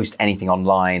post anything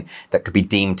online that could be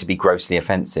deemed to be grossly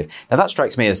offensive. Now, that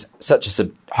strikes me as such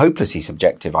a hopelessly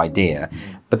subjective idea,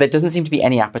 but there doesn't seem to be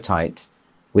any appetite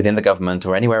within the government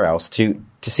or anywhere else to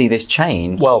see this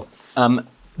change. Well,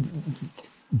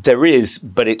 there is,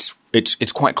 but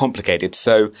it's quite complicated.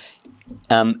 So,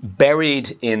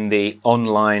 buried in the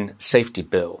online safety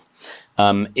bill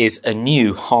is a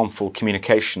new harmful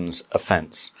communications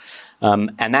offence.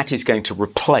 And that is going to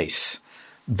replace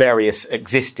various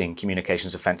existing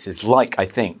communications offences, like, I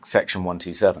think, Section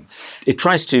 127. It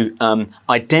tries to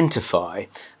identify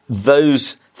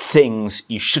those things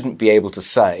you shouldn't be able to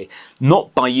say,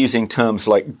 not by using terms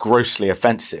like grossly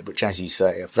offensive, which, as you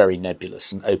say, are very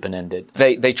nebulous and open-ended.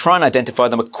 They try and identify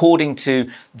them according to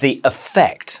the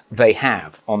effect they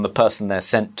have on the person they're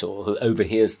sent to or who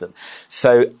overhears them.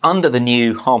 So under the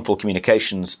new harmful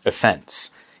communications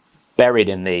offence, buried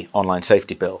in the online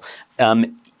safety bill,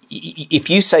 if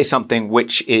you say something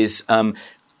which is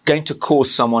going to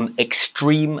cause someone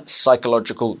extreme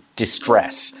psychological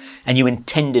distress and you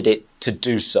intended it to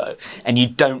do so, and you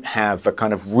don't have a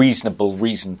kind of reasonable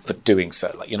reason for doing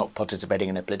so, like you're not participating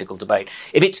in a political debate.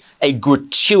 If it's a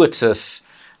gratuitous,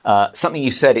 something you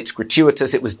said, it's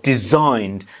gratuitous, it was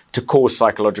designed to cause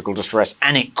psychological distress,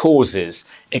 and it causes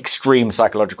extreme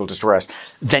psychological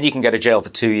distress, then you can go to jail for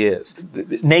 2 years.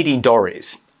 Nadine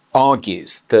Dorries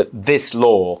argues that this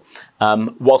law,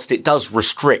 whilst it does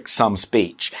restrict some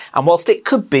speech, and whilst it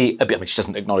could be, she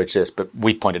doesn't acknowledge this, but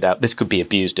we pointed out this could be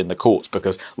abused in the courts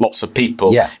because lots of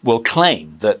people will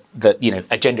claim that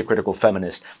a gender-critical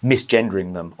feminist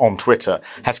misgendering them on Twitter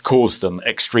has caused them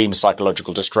extreme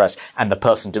psychological distress, and the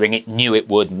person doing it knew it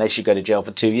would, and they should go to jail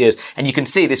for 2 years. And you can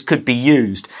see this could be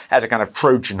used as a kind of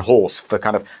Trojan horse for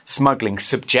kind of smuggling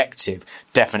subjective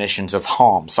definitions of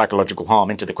harm, psychological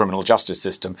harm, into the criminal justice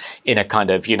system in a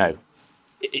kind of,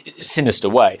 sinister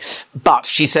way. But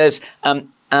she says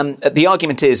the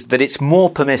argument is that it's more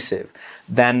permissive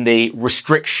than the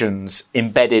restrictions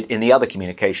embedded in the other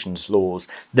communications laws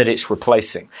that it's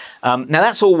replacing. Now,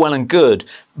 that's all well and good,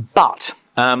 but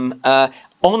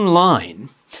online,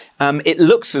 it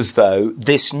looks as though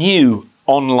this new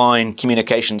online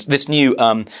communications, this new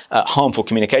harmful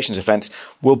communications offence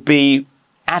will be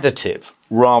additive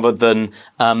rather than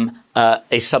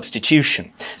a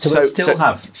substitution. So when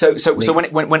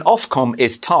Ofcom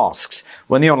is tasked,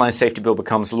 when the online safety bill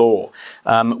becomes law,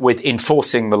 with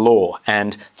enforcing the law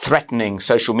and threatening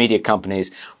social media companies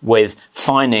with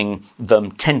fining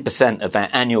them 10% of their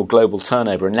annual global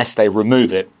turnover unless they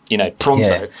remove it,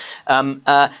 pronto,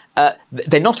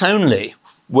 they not only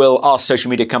will ask social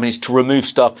media companies to remove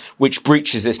stuff which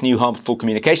breaches this new harmful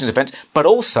communications offence, but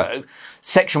also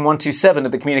Section 127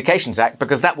 of the Communications Act,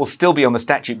 because that will still be on the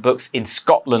statute books in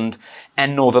Scotland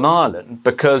and Northern Ireland,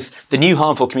 because the new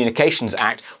Harmful Communications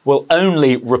Act will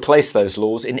only replace those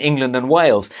laws in England and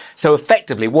Wales. So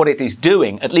effectively what it is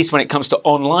doing, at least when it comes to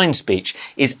online speech,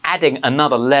 is adding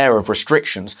another layer of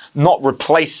restrictions, not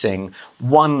replacing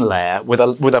one layer with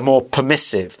a more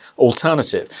permissive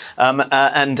alternative.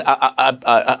 And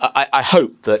I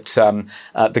hope that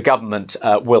the government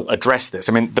will address this.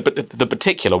 I mean, the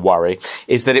particular worry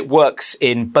is that it works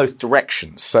in both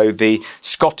directions. So the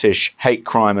Scottish Hate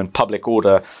Crime and Public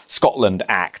Order Scotland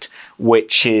Act,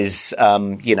 which is,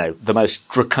 the most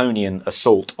draconian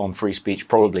assault on free speech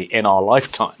probably in our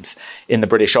lifetimes in the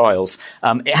British Isles.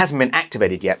 It hasn't been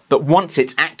activated yet, but once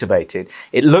it's activated,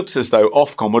 it looks as though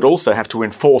Ofcom would also have to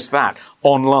enforce that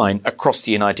online across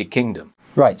the United Kingdom.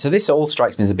 Right. So this all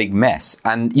strikes me as a big mess.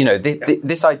 And,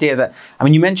 this idea that, I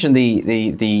mean, you mentioned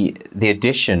the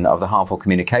addition of the harmful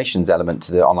communications element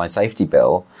to the online safety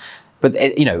bill. But,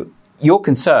 your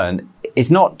concern is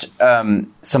not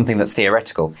something that's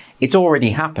theoretical. It's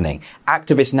already happening.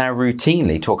 Activists now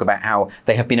routinely talk about how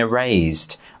they have been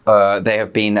erased. They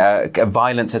have been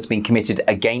violence has been committed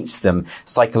against them,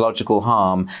 psychological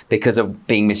harm because of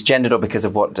being misgendered or because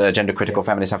of what gender critical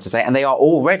feminists have to say. And they are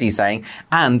already saying,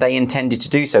 and they intended to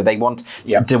do so. They want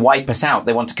to wipe us out.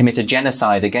 They want to commit a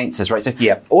genocide against us. Right. So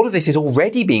all of this is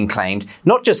already being claimed,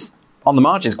 not just on the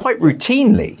margins, quite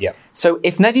routinely. Yeah. So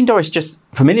if Nadine Dorries just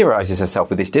familiarises herself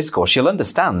with this discourse, she'll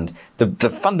understand the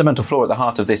fundamental flaw at the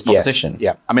heart of this proposition. Yes.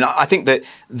 Yeah. I mean, I think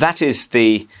that is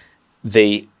the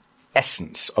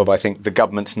essence of, I think, the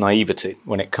government's naivety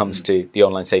when it comes to the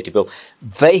online safety bill.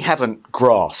 They haven't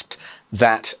grasped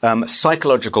that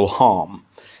psychological harm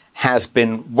has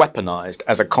been weaponised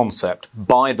as a concept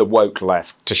by the woke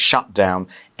left to shut down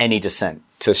any dissent,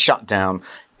 to shut down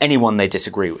anyone they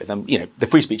disagree with. And, the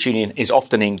Free Speech Union is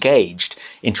often engaged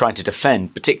in trying to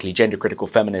defend particularly gender-critical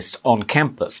feminists on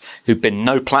campus who've been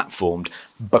no-platformed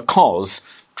because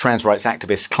trans rights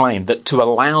activists claim that to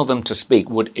allow them to speak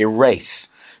would erase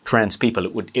trans people.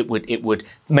 It would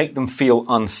make them feel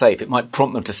unsafe. It might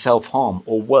prompt them to self-harm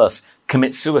or worse,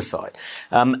 commit suicide.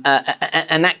 And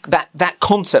that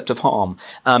concept of harm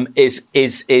is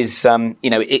it's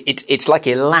like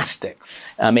elastic.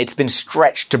 It's been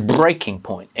stretched to breaking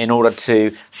point in order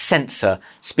to censor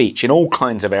speech in all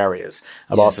kinds of areas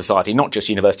of our society, not just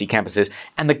university campuses.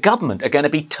 And the government are going to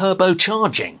be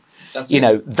turbocharging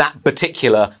that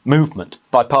particular movement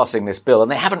by passing this bill. And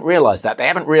they haven't realised that. They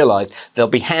haven't realised they'll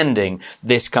be handing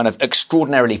this kind of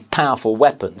extraordinarily powerful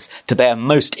weapons to their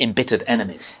most embittered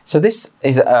enemies. So this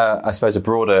is, I suppose, a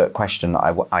broader question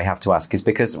I have to ask, is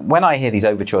because when I hear these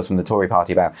overtures from the Tory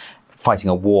party about fighting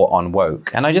a war on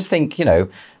woke, and I just think, well,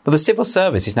 the civil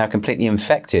service is now completely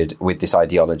infected with this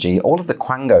ideology. All of the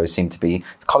quangos seem to be,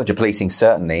 the College of Policing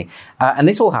certainly, and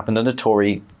this all happened under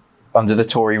the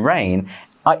Tory reign.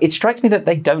 It strikes me that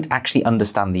they don't actually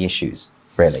understand the issues.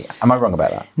 Really, am I wrong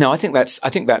about that? No, I think that's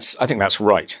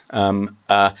right.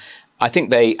 I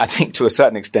think to a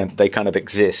certain extent they kind of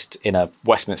exist in a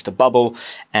Westminster bubble,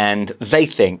 and they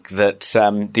think that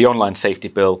the online safety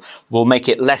bill will make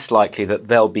it less likely that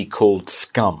they'll be called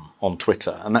scum on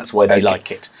Twitter, and that's why they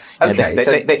like it.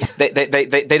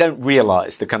 They don't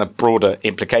realise the kind of broader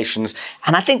implications,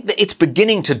 and I think that it's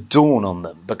beginning to dawn on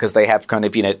them because they have kind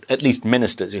of at least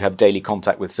ministers who have daily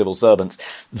contact with civil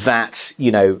servants that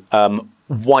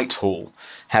Whitehall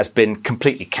has been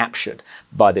completely captured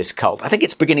by this cult. I think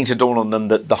it's beginning to dawn on them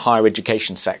that the higher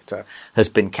education sector has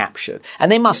been captured.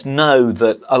 And they must know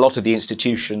that a lot of the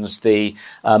institutions the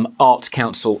Arts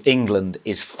Council England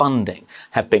is funding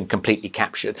have been completely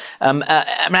captured.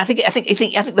 I think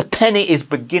the penny is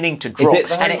beginning to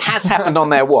drop, and it has happened on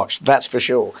their watch. That's for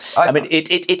sure.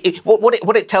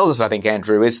 What it tells us, I think,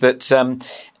 Andrew, is that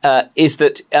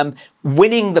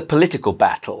winning the political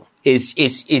battle is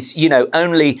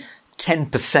only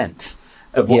 10%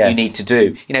 of what you need to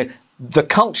do. The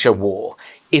culture war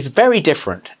is very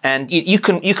different, and you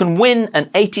can win an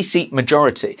 80-seat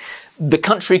majority. The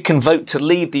country can vote to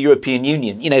leave the European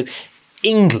Union.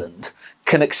 England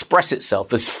can express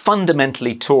itself as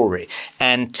fundamentally Tory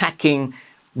and tacking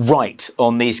right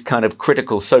on these kind of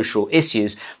critical social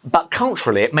issues, but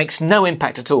culturally it makes no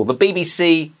impact at all. The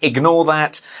BBC ignore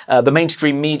that, the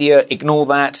mainstream media ignore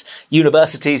that,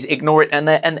 universities ignore it, and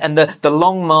the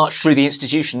long march through the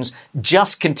institutions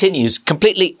just continues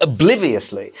completely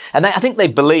obliviously. And I think they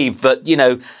believe that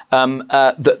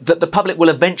that the public will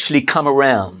eventually come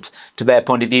around to their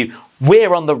point of view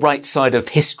we're on the right side of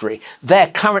history. They're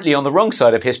currently on the wrong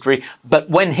side of history, but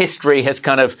when history has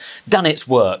kind of done its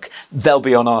work, they'll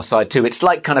be on our side too. It's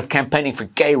like kind of campaigning for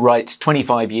gay rights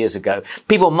 25 years ago.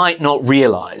 People might not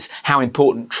realise how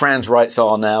important trans rights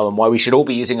are now and why we should all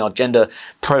be using our gender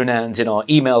pronouns in our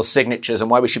email signatures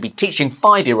and why we should be teaching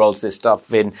 5-year-olds this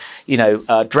stuff in,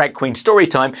 drag queen story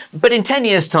time. But in 10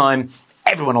 years' time,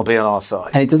 everyone will be on our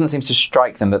side. And it doesn't seem to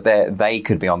strike them that they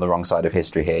could be on the wrong side of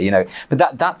history here, But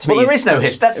that to me, there is no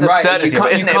history. That's the absurdity of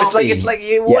it, isn't it? It's like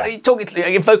what are you talking to? You're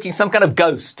invoking some kind of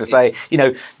ghost to say,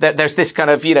 there's this kind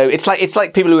of, it's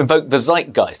like people who invoke the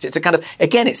zeitgeist. It's a kind of,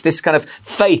 again, it's this kind of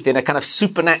faith in a kind of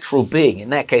supernatural being. In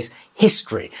their case,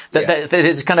 history that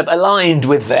is kind of aligned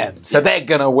with them, so they're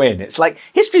going to win. It's like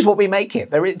history is what we make it.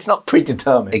 It's not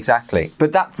predetermined. Exactly,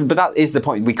 but that is the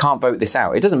point. We can't vote this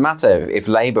out. It doesn't matter if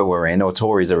Labour were in or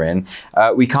Tories are in.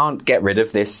 We can't get rid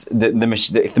of this.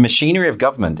 If the machinery of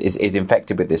government is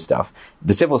infected with this stuff,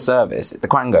 the civil service, the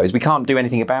quangos, we can't do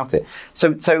anything about it.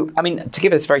 So I mean, to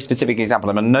give us a very specific example,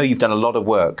 I know you've done a lot of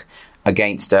work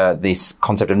against this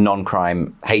concept of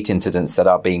non-crime hate incidents that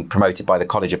are being promoted by the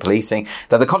College of Policing.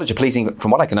 That the College of Policing,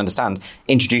 from what I can understand,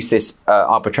 introduced this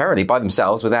arbitrarily by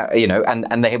themselves without,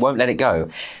 and they won't let it go.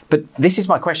 But this is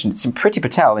my question. Priti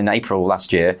Patel in April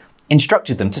last year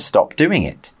instructed them to stop doing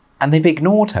it. And they've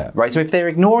ignored her, right? So if they're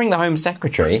ignoring the Home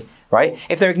Secretary, right?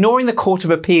 If they're ignoring the Court of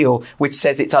Appeal, which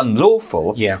says it's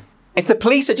unlawful. Yeah. If the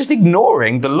police are just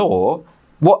ignoring the law,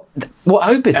 what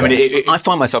hope is there? I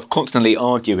find myself constantly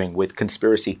arguing with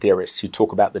conspiracy theorists who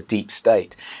talk about the deep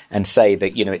state and say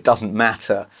that, it doesn't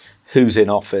matter who's in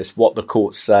office, what the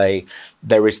courts say.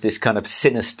 There is this kind of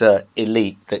sinister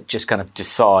elite that just kind of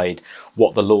decide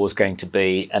what the law is going to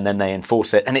be and then they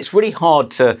enforce it. And it's really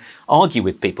hard to argue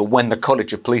with people when the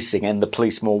College of Policing and the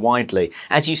police more widely,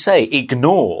 as you say,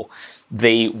 ignore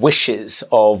the wishes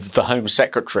of the Home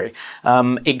Secretary,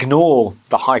 ignore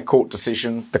the High Court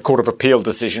decision, the Court of Appeal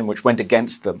decision, which went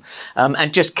against them,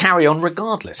 and just carry on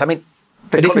regardless. I mean,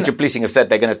 the College of Policing have said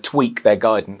they're going to tweak their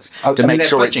guidance to make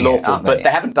sure it's lawful, but they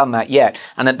haven't done that yet.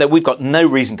 And that we've got no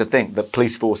reason to think that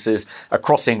police forces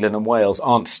across England and Wales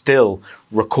aren't still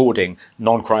recording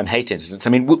non-crime hate incidents.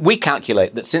 I mean, we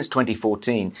calculate that since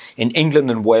 2014, in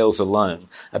England and Wales alone,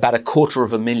 about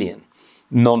 250,000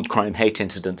 non-crime hate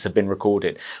incidents have been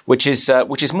recorded, which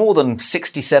is more than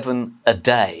 67 a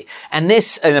day. And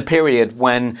this in a period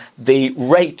when the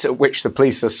rate at which the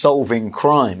police are solving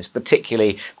crimes,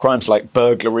 particularly crimes like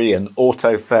burglary and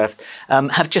auto theft,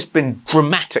 have just been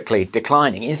dramatically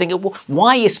declining. And you think, well,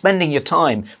 why are you spending your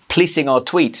time policing our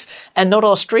tweets and not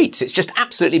our streets? It's just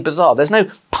absolutely bizarre. There's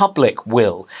no public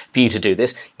will for you to do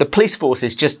this. The police force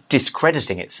is just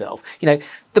discrediting itself.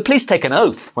 The police take an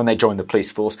oath when they join the police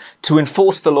force to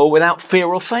enforce the law without fear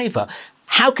or favour.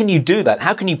 How can you do that?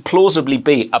 How can you plausibly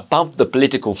be above the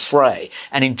political fray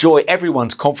and enjoy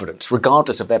everyone's confidence,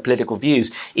 regardless of their political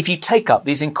views, if you take up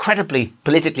these incredibly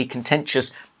politically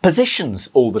contentious positions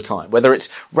all the time, whether it's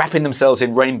wrapping themselves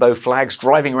in rainbow flags,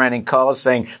 driving around in cars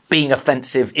saying being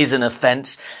offensive is an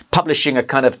offence, publishing a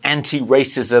kind of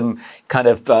anti-racism kind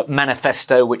of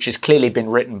manifesto, which has clearly been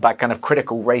written by kind of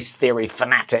critical race theory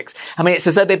fanatics. I mean, it's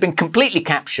as though they've been completely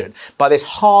captured by this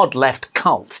hard left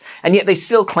cult, and yet they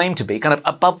still claim to be kind of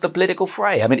above the political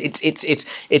fray. I mean, it's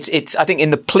I think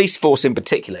in the police force in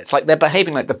particular, it's like they're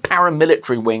behaving like the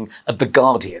paramilitary wing of The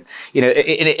Guardian.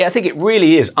 I think it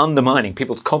really is undermining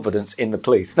people's confidence in the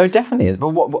police. No, definitely. But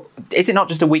what is it not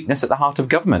just a weakness at the heart of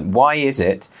government? Why is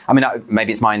it? I mean,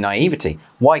 maybe it's my naivety.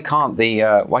 Why can't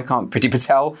Priti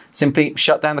Patel simply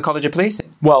shut down the College of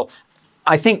Policing? Well,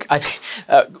 I think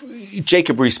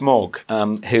Jacob Rees-Mogg,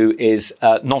 who is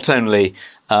not only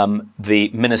the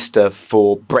Minister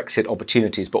for Brexit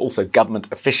Opportunities, but also Government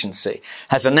Efficiency,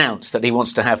 has announced that he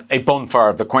wants to have a bonfire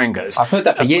of the Quangos. I've heard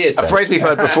that for years. A phrase we've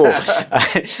heard before.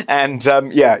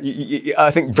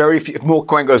 I think very few more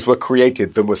Quangos were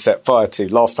created than were set fire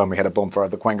to last time we had a bonfire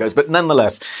of the Quangos. But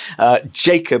nonetheless,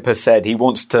 Jacob has said he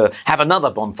wants to have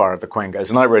another bonfire of the Quangos.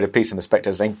 And I wrote a piece in The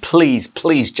Spectator saying,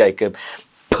 please, Jacob,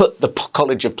 put the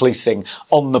College of Policing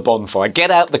on the bonfire.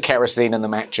 Get out the kerosene and the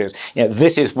matches.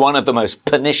 This is one of the most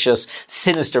pernicious,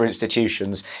 sinister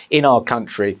institutions in our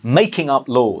country, making up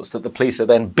laws that the police are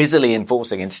then busily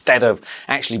enforcing instead of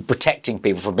actually protecting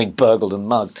people from being burgled and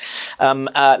mugged.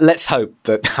 Let's hope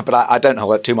that, but I don't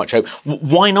hold out too much hope.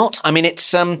 Why not? I mean,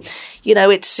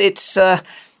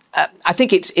 I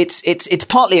think it's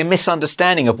partly a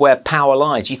misunderstanding of where power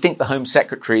lies. You think the Home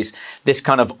Secretary's this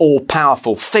kind of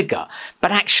all-powerful figure,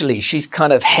 but actually she's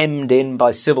kind of hemmed in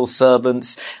by civil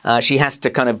servants. She has to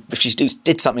kind of, if she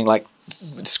did something like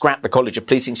scrap the College of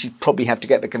Policing, she'd probably have to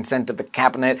get the consent of the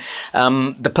cabinet.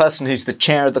 The person who's the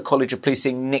chair of the College of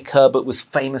Policing, Nick Herbert, was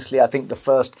famously, I think, the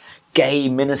first gay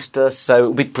minister, so it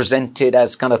would be presented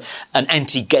as kind of an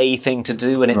anti-gay thing to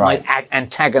do, and it might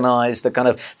antagonise the kind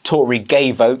of Tory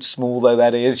gay vote, small though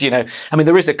that is, I mean,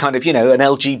 there is a kind of, an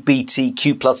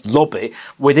LGBTQ plus lobby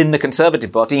within the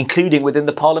Conservative Party, including within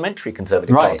the Parliamentary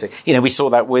Conservative Party. We saw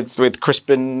that with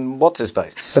Crispin,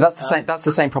 what's-his-face. But that's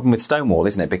the same problem with Stonewall,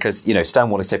 isn't it? Because,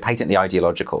 Stonewall is so patently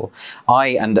ideological.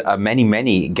 I and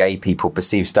many gay people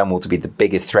perceive Stonewall to be the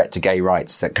biggest threat to gay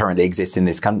rights that currently exists in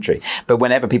this country. But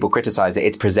whenever people criticize it,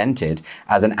 it's presented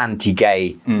as an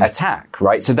anti-gay attack,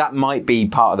 right? So that might be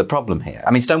part of the problem here.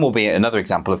 I mean, Stonewall being another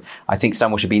example of, I think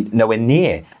Stonewall should be nowhere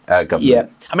near government. Yeah,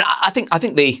 I mean, I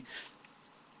think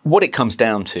what it comes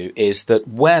down to is that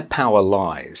where power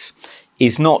lies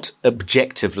is not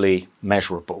objectively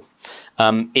measurable.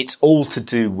 It's all to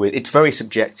do with, it's very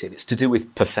subjective. It's to do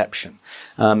with perception.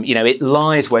 It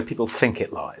lies where people think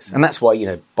it lies. And that's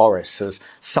why, Boris has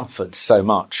suffered so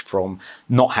much from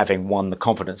not having won the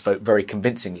confidence vote very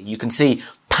convincingly. You can see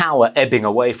power ebbing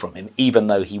away from him, even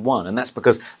though he won. And that's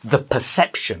because the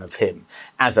perception of him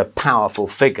as a powerful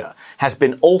figure has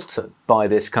been altered by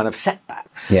this kind of setback.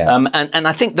 Yeah. And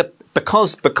I think that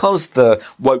because the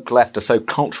woke left are so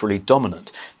culturally dominant,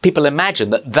 people imagine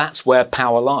that that's where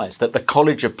power lies, that the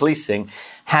College of Policing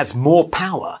has more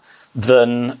power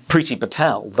than Priti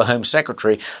Patel, the Home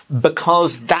Secretary,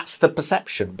 because that's the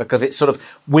perception, because it's sort of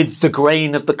with the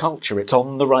grain of the culture, it's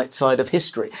on the right side of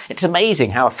history. It's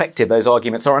amazing how effective those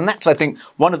arguments are, and that's, I think,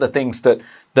 one of the things that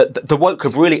the woke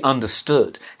have really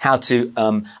understood how to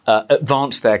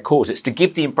advance their cause. It's to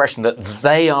give the impression that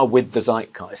they are with the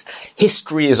zeitgeist.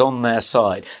 History is on their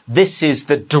side. This is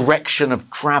the direction of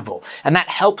travel. And that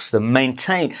helps them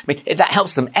maintain, that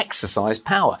helps them exercise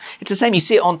power. It's the same, you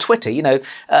see it on Twitter,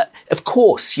 of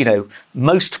course,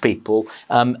 most people,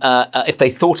 if they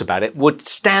thought about it, would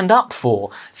stand up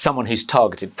for someone who's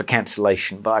targeted for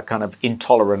cancellation by a kind of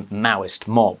intolerant Maoist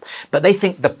mob. But they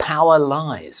think the power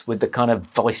lies with the kind of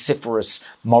vociferous,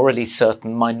 morally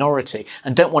certain minority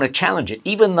and don't want to challenge it,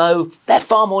 even though they're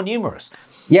far more numerous.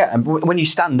 Yeah, and when you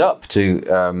stand up to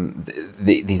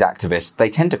these activists, they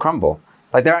tend to crumble.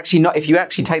 Like they're actually not, if you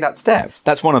actually take that step.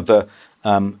 That's one of the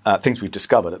things we've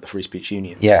discovered at the Free Speech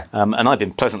Union. Yeah. And I've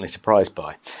been pleasantly surprised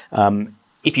by.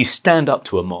 If you stand up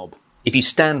to a mob, if you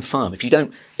stand firm, if you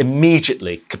don't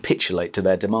immediately capitulate to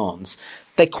their demands,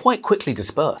 they quite quickly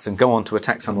disperse and go on to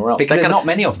attack somewhere else. Because there's not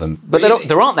many of them. But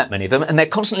there aren't that many of them, and they're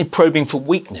constantly probing for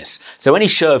weakness. So any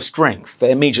show of strength,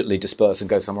 they immediately disperse and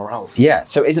go somewhere else. Yeah,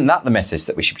 so isn't that the message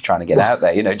that we should be trying to get out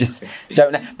there? Just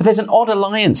don't. But there's an odd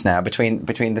alliance now between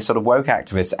the sort of woke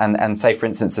activists and say, for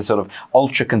instance, the sort of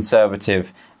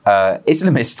ultra-conservative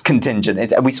Islamist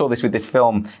contingent. We saw this with this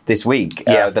film this week,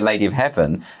 The Lady of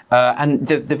Heaven, and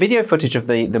the video footage of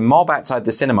the mob outside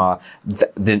the cinema.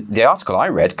 The article I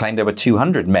read claimed there were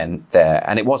 200 men there,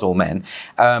 and it was all men,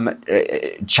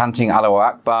 chanting Allahu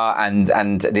Akbar,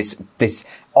 and this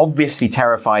obviously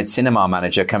terrified cinema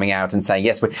manager coming out and saying,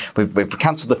 yes, we've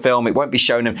cancelled the film, it won't be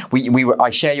shown, and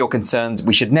I share your concerns,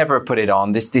 we should never have put it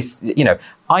on.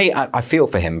 I feel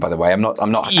for him, by the way. I'm not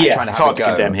trying to have hard a go.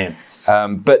 To condemn him.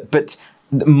 But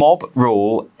the mob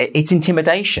rule, it's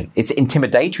intimidation. It's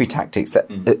intimidatory tactics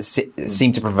that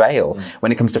seem to prevail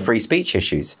when it comes to free speech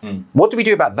issues. What do we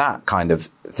do about that kind of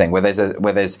thing, where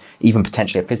there's even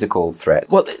potentially a physical threat?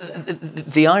 Well,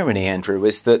 the irony, Andrew,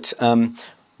 is that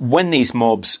when these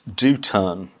mobs do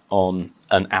turn on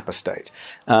an apostate,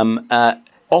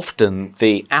 often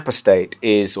the apostate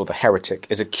or the heretic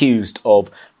is accused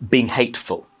of being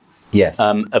hateful. Yes.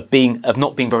 Of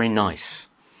not being very nice,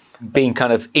 being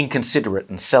kind of inconsiderate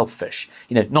and selfish,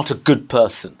 not a good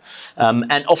person.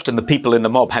 And often the people in the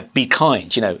mob be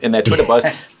kind, in their Twitter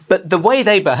bios. But the way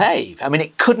they behave,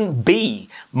 it couldn't be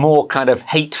more kind of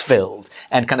hate-filled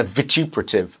and kind of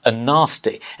vituperative and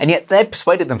nasty. And yet they've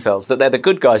persuaded themselves that they're the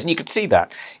good guys. And you could see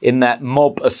that in that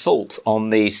mob assault on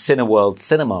the Cineworld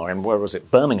cinema in, where was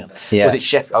it, Birmingham? Yeah. Was it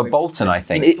Sheffield? Oh, Bolton, I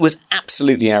think. It was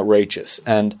absolutely outrageous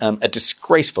and a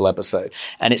disgraceful episode.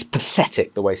 And it's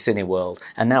pathetic the way Cineworld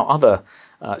and now other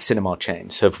cinema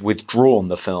chains have withdrawn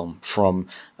the film from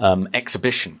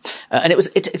exhibition. And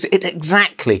it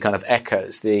exactly kind of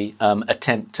echoes the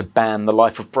attempt to ban The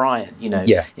Life of Brian, in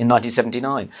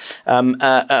 1979,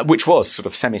 which was sort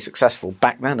of semi-successful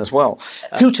back then as well.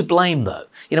 Who to blame, though?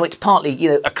 It's partly,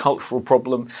 a cultural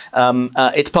problem.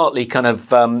 It's partly kind of,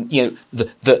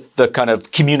 the kind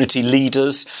of community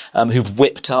leaders who've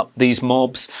whipped up these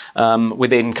mobs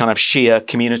within kind of Shia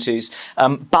communities.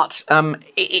 But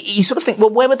you sort of think,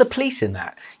 well, where were the police in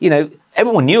that?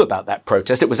 everyone knew about that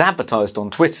protest. It was advertised on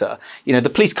Twitter. You know, the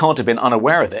police can't have been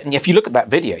unaware of it. And if you look at that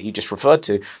video you just referred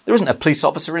to, there isn't a police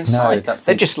officer inside. No,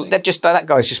 that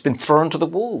guy's just been thrown to the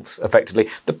wolves, effectively.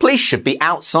 The police should be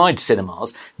outside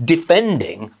cinemas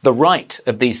defending the right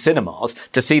of these cinemas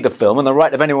to see the film and the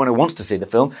right of anyone who wants to see the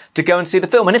film to go and see the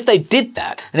film. And if they did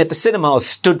that, and if the cinemas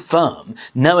stood firm,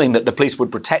 knowing that the police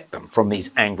would protect them from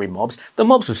these angry mobs, the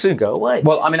mobs would soon go away.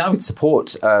 Well, I mean, I would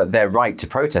support their right to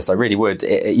protest. I really would.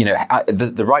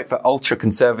 The right for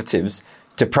ultra-conservatives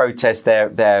to protest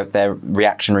their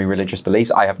reactionary religious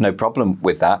beliefs, I have no problem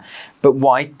with that. But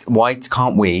why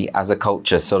can't we, as a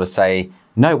culture, sort of say,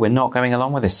 no, we're not going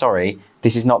along with this. Sorry,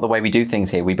 this is not the way we do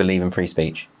things here. We believe in free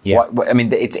speech. Yeah. I mean,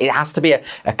 it has to be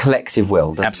a collective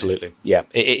will. Absolutely. It? Yeah.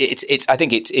 I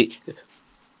think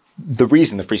the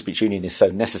reason the Free Speech Union is so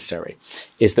necessary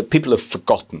is that people have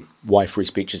forgotten why free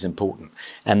speech is important,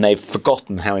 and they've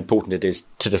forgotten how important it is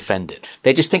to defend it.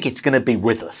 They just think it's going to be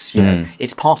with us. You know,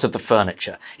 it's part of the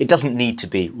furniture. It doesn't need to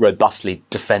be robustly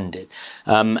defended.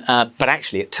 But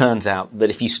actually, it turns out that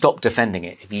if you stop defending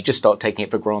it, if you just start taking it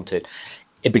for granted,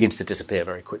 it begins to disappear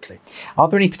very quickly. Are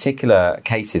there any particular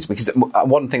cases? Because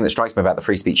one thing that strikes me about the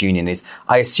Free Speech Union is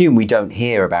I assume we don't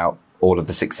hear about all of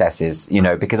the successes,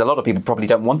 because a lot of people probably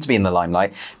don't want to be in the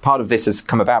limelight. Part of this has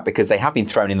come about because they have been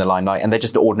thrown in the limelight and they're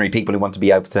just ordinary people who want to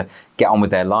be able to get on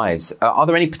with their lives. Are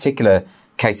there any particular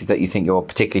cases that you think you're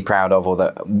particularly proud of or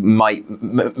that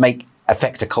might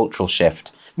affect a cultural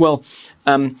shift? Well,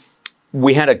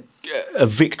 we had a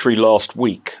victory last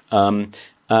week.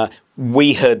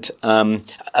 We had, I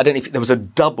don't know if there was a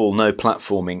double no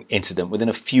platforming incident within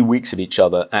a few weeks of each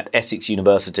other at Essex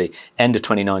University, end of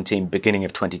 2019, beginning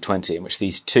of 2020, in which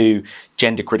these two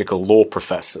gender critical law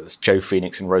professors, Joe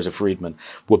Phoenix and Rosa Friedman,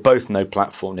 were both no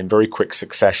platformed in very quick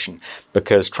succession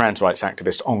because trans rights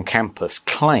activists on campus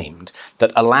claimed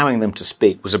that allowing them to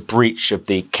speak was a breach of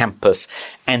the campus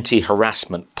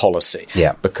anti-harassment policy.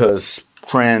 Yeah. Because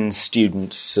trans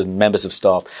students and members of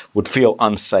staff would feel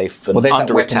unsafe and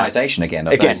under attack. Weaponization again.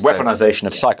 Weaponization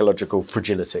of psychological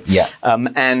fragility. Yeah.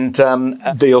 And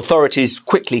the authorities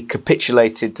quickly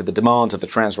capitulated to the demands of the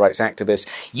trans rights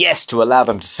activists. Yes, to allow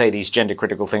them to say these gender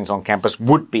critical things on campus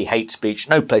would be hate speech.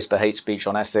 No place for hate speech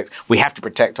on Essex. We have to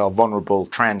protect our vulnerable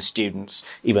trans students,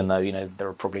 even though, there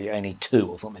are probably only 2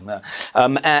 or something there.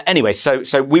 Anyway,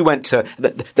 so we went to...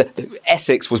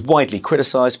 Essex was widely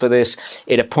criticised for this.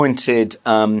 It appointed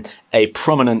a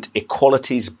prominent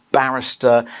equalities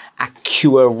barrister,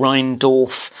 Akua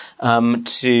Reindorf,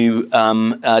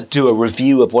 to do a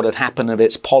review of what had happened, of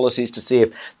its policies, to see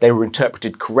if they were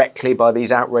interpreted correctly by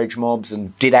these outrage mobs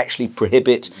and did actually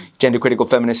prohibit gender critical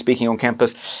feminists speaking on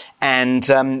campus. And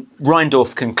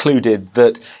Reindorf concluded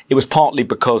that it was partly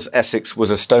because Essex was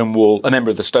a member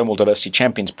of the Stonewall Diversity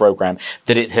Champions programme,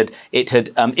 that it had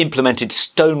implemented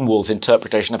Stonewall's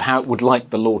interpretation of how it would like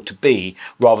the law to be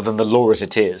rather than the law as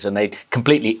it is. And they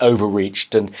completely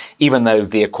overreached. And even though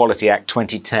the Equality Act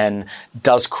 2010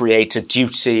 does create a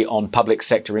duty on public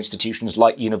sector institutions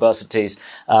like universities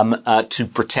to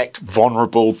protect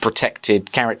vulnerable,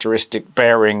 protected, characteristic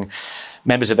bearing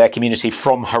members of their community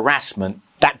from harassment,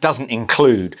 that doesn't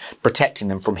include protecting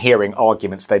them from hearing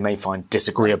arguments they may find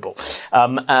disagreeable.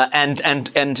 And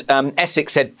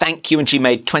Essex said thank you, and she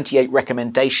made 28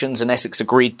 recommendations, and Essex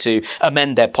agreed to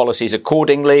amend their policies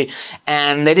accordingly,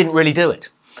 and they didn't really do it.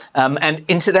 And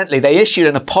incidentally, they issued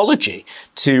an apology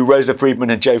to Rosa Friedman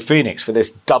and Joe Phoenix for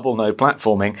this double no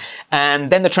platforming. And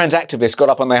then the trans activists got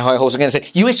up on their high horse again and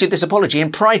said, you issued this apology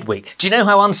in Pride Week. Do you know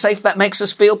how unsafe that makes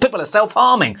us feel? People are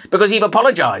self-harming because you've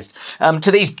apologised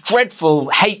to these dreadful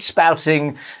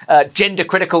hate-spouting,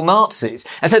 gender-critical Nazis.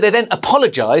 And so they then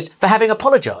apologised for having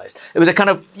apologised. It was a kind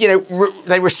of,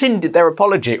 they rescinded their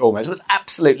apology almost. It was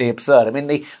absolutely absurd. I mean,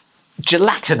 the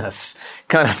gelatinous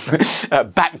kind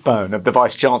of backbone of the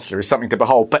Vice-Chancellor is something to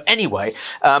behold. But anyway,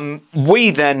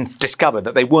 we then discovered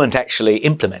that they weren't actually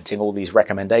implementing all these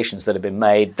recommendations that had been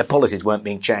made. The policies weren't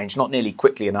being changed, not nearly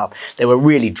quickly enough. They were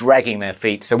really dragging their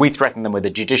feet. So we threatened them with a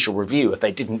judicial review if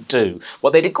they didn't do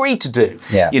what they'd agreed to do,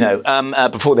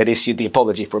 before they'd issued the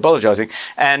apology for apologising.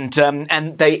 And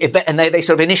they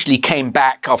sort of initially came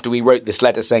back after we wrote this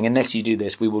letter saying, unless you do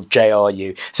this, we will JR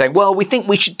you, saying, well, we think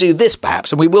we should do this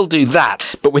perhaps, and we will do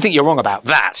that, but we think you're wrong about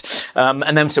that.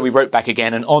 And then so we wrote back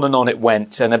again, and on it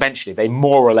went. And eventually they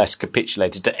more or less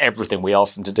capitulated to everything we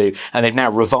asked them to do. And they've now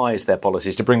revised their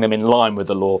policies to bring them in line with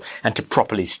the law and to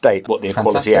properly state what the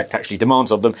Equality Act actually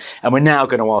demands of them. And we're now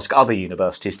going to ask other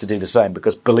universities to do the same,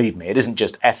 because believe me, it isn't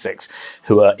just Essex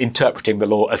who are interpreting the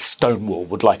law as Stonewall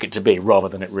would like it to be, rather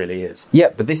than it really is. Yeah,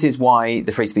 but this is why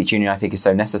the Free Speech Union, I think, is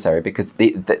so necessary, because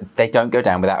they don't go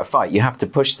down without a fight. You have to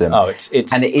push them. Oh, it's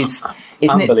and it is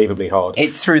unbelievably hard.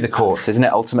 It's through the courts, isn't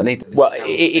it, ultimately? Well,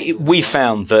 we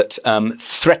found that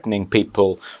threatening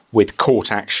people with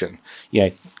court action,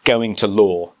 going to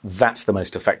law, that's the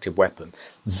most effective weapon.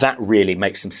 That really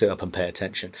makes them sit up and pay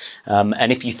attention.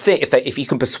 And if you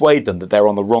can persuade them that they're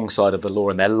on the wrong side of the law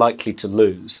and they're likely to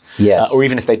lose, yes, or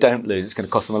even if they don't lose, it's going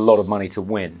to cost them a lot of money to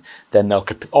win, then they'll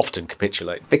often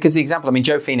capitulate. Because the example,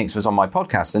 Jo Phoenix was on my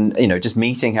podcast, and just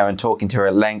meeting her and talking to her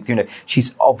at length,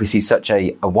 she's obviously such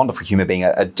a wonderful human being,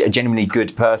 a genuinely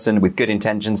good person with good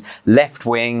intentions, left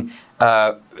wing,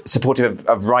 supportive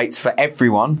of rights for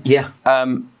everyone. Yeah.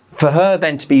 For her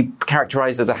then to be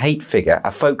characterised as a hate figure,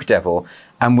 a folk devil,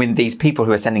 and with these people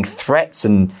who are sending threats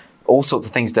and all sorts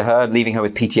of things to her, leaving her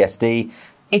with PTSD,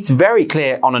 it's very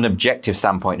clear on an objective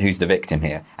standpoint who's the victim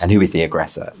here and who is the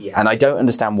aggressor. Yeah. And I don't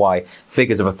understand why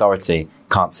figures of authority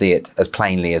can't see it as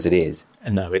plainly as it is.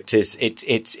 No,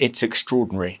 it's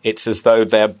extraordinary. It's as though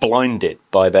they're blinded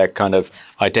by their kind of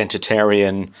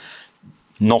identitarian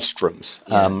nostrums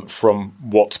from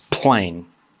what's plain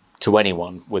to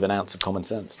anyone with an ounce of common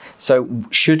sense. So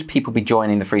should people be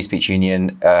joining the Free Speech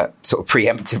Union sort of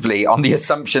preemptively on the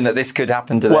assumption that this could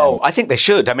happen to them? Well, I think they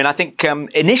should. I mean, I think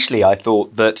initially I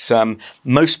thought that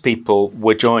most people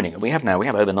were joining, and we have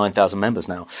over 9,000 members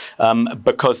now,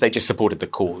 because they just supported the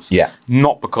cause. Yeah.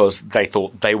 Not because they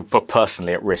thought they were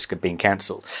personally at risk of being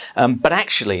cancelled. But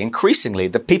actually, increasingly,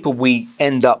 the people we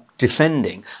end up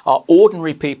defending are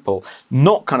ordinary people,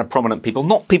 not kind of prominent people,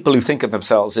 not people who think of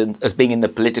themselves as being in the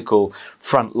political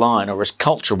front line or as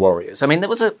culture warriors. I mean, there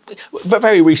was a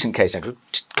very recent case, Andrew,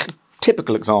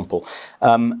 typical example,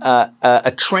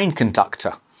 a train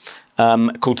conductor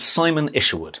called Simon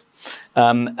Isherwood.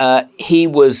 He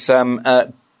was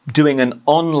doing an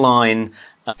online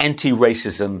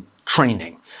anti-racism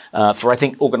training for, I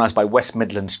think, organised by West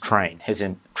Midlands Trains,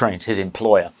 his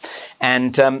employer,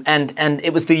 and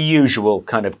it was the usual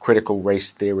kind of critical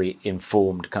race theory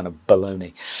informed kind of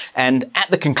baloney. And at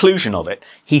the conclusion of it,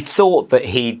 he thought that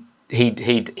he'd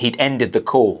ended the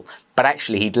call, but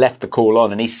actually he'd left the call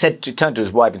on, and he turned to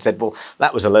his wife and said, "Well,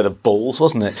 that was a load of balls,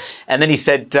 wasn't it?" And then he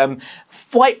said,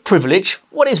 "White privilege?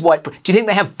 What is white privilege? Do you think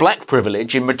they have black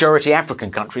privilege in majority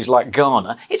African countries like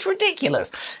Ghana? It's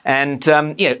ridiculous." And,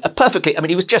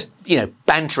 he was just,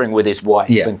 bantering with his wife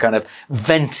and kind of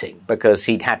venting because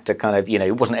he'd had to kind of,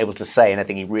 he wasn't able to say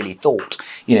anything he really thought,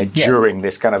 during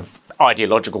this kind of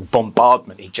ideological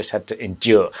bombardment he just had to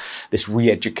endure, this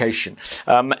re-education.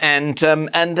 And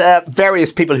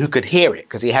various people who could hear it,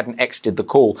 because he hadn't exited the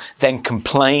call, then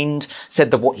complained,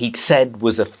 said that what he'd said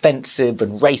was offensive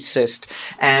and racist,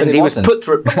 and he was put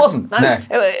through... It wasn't. No.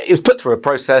 He was put through a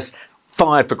process,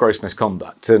 fired for gross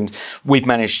misconduct, and we've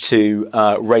managed to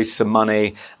raise some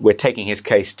money. We're taking his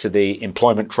case to the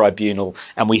Employment Tribunal,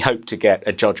 and we hope to get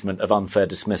a judgment of unfair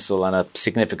dismissal and a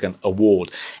significant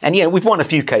award. And we've won a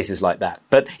few cases like that,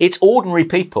 but it's ordinary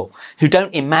people who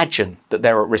don't imagine that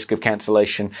they're at risk of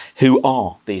cancellation who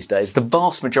are these days. The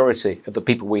vast majority of the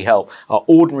people we help are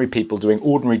ordinary people doing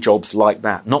ordinary jobs like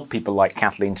that, not people like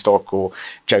Kathleen Stock or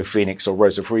Jo Phoenix or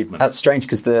Rosa Friedman. That's strange,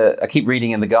 because I keep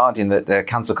reading in The Guardian that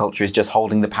cancel culture is just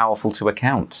holding the powerful to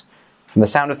account. From the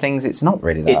sound of things, it's not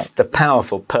really that. It's the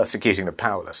powerful persecuting the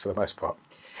powerless for the most part.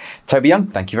 Toby Young,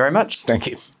 thank you very much. Thank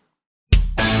you.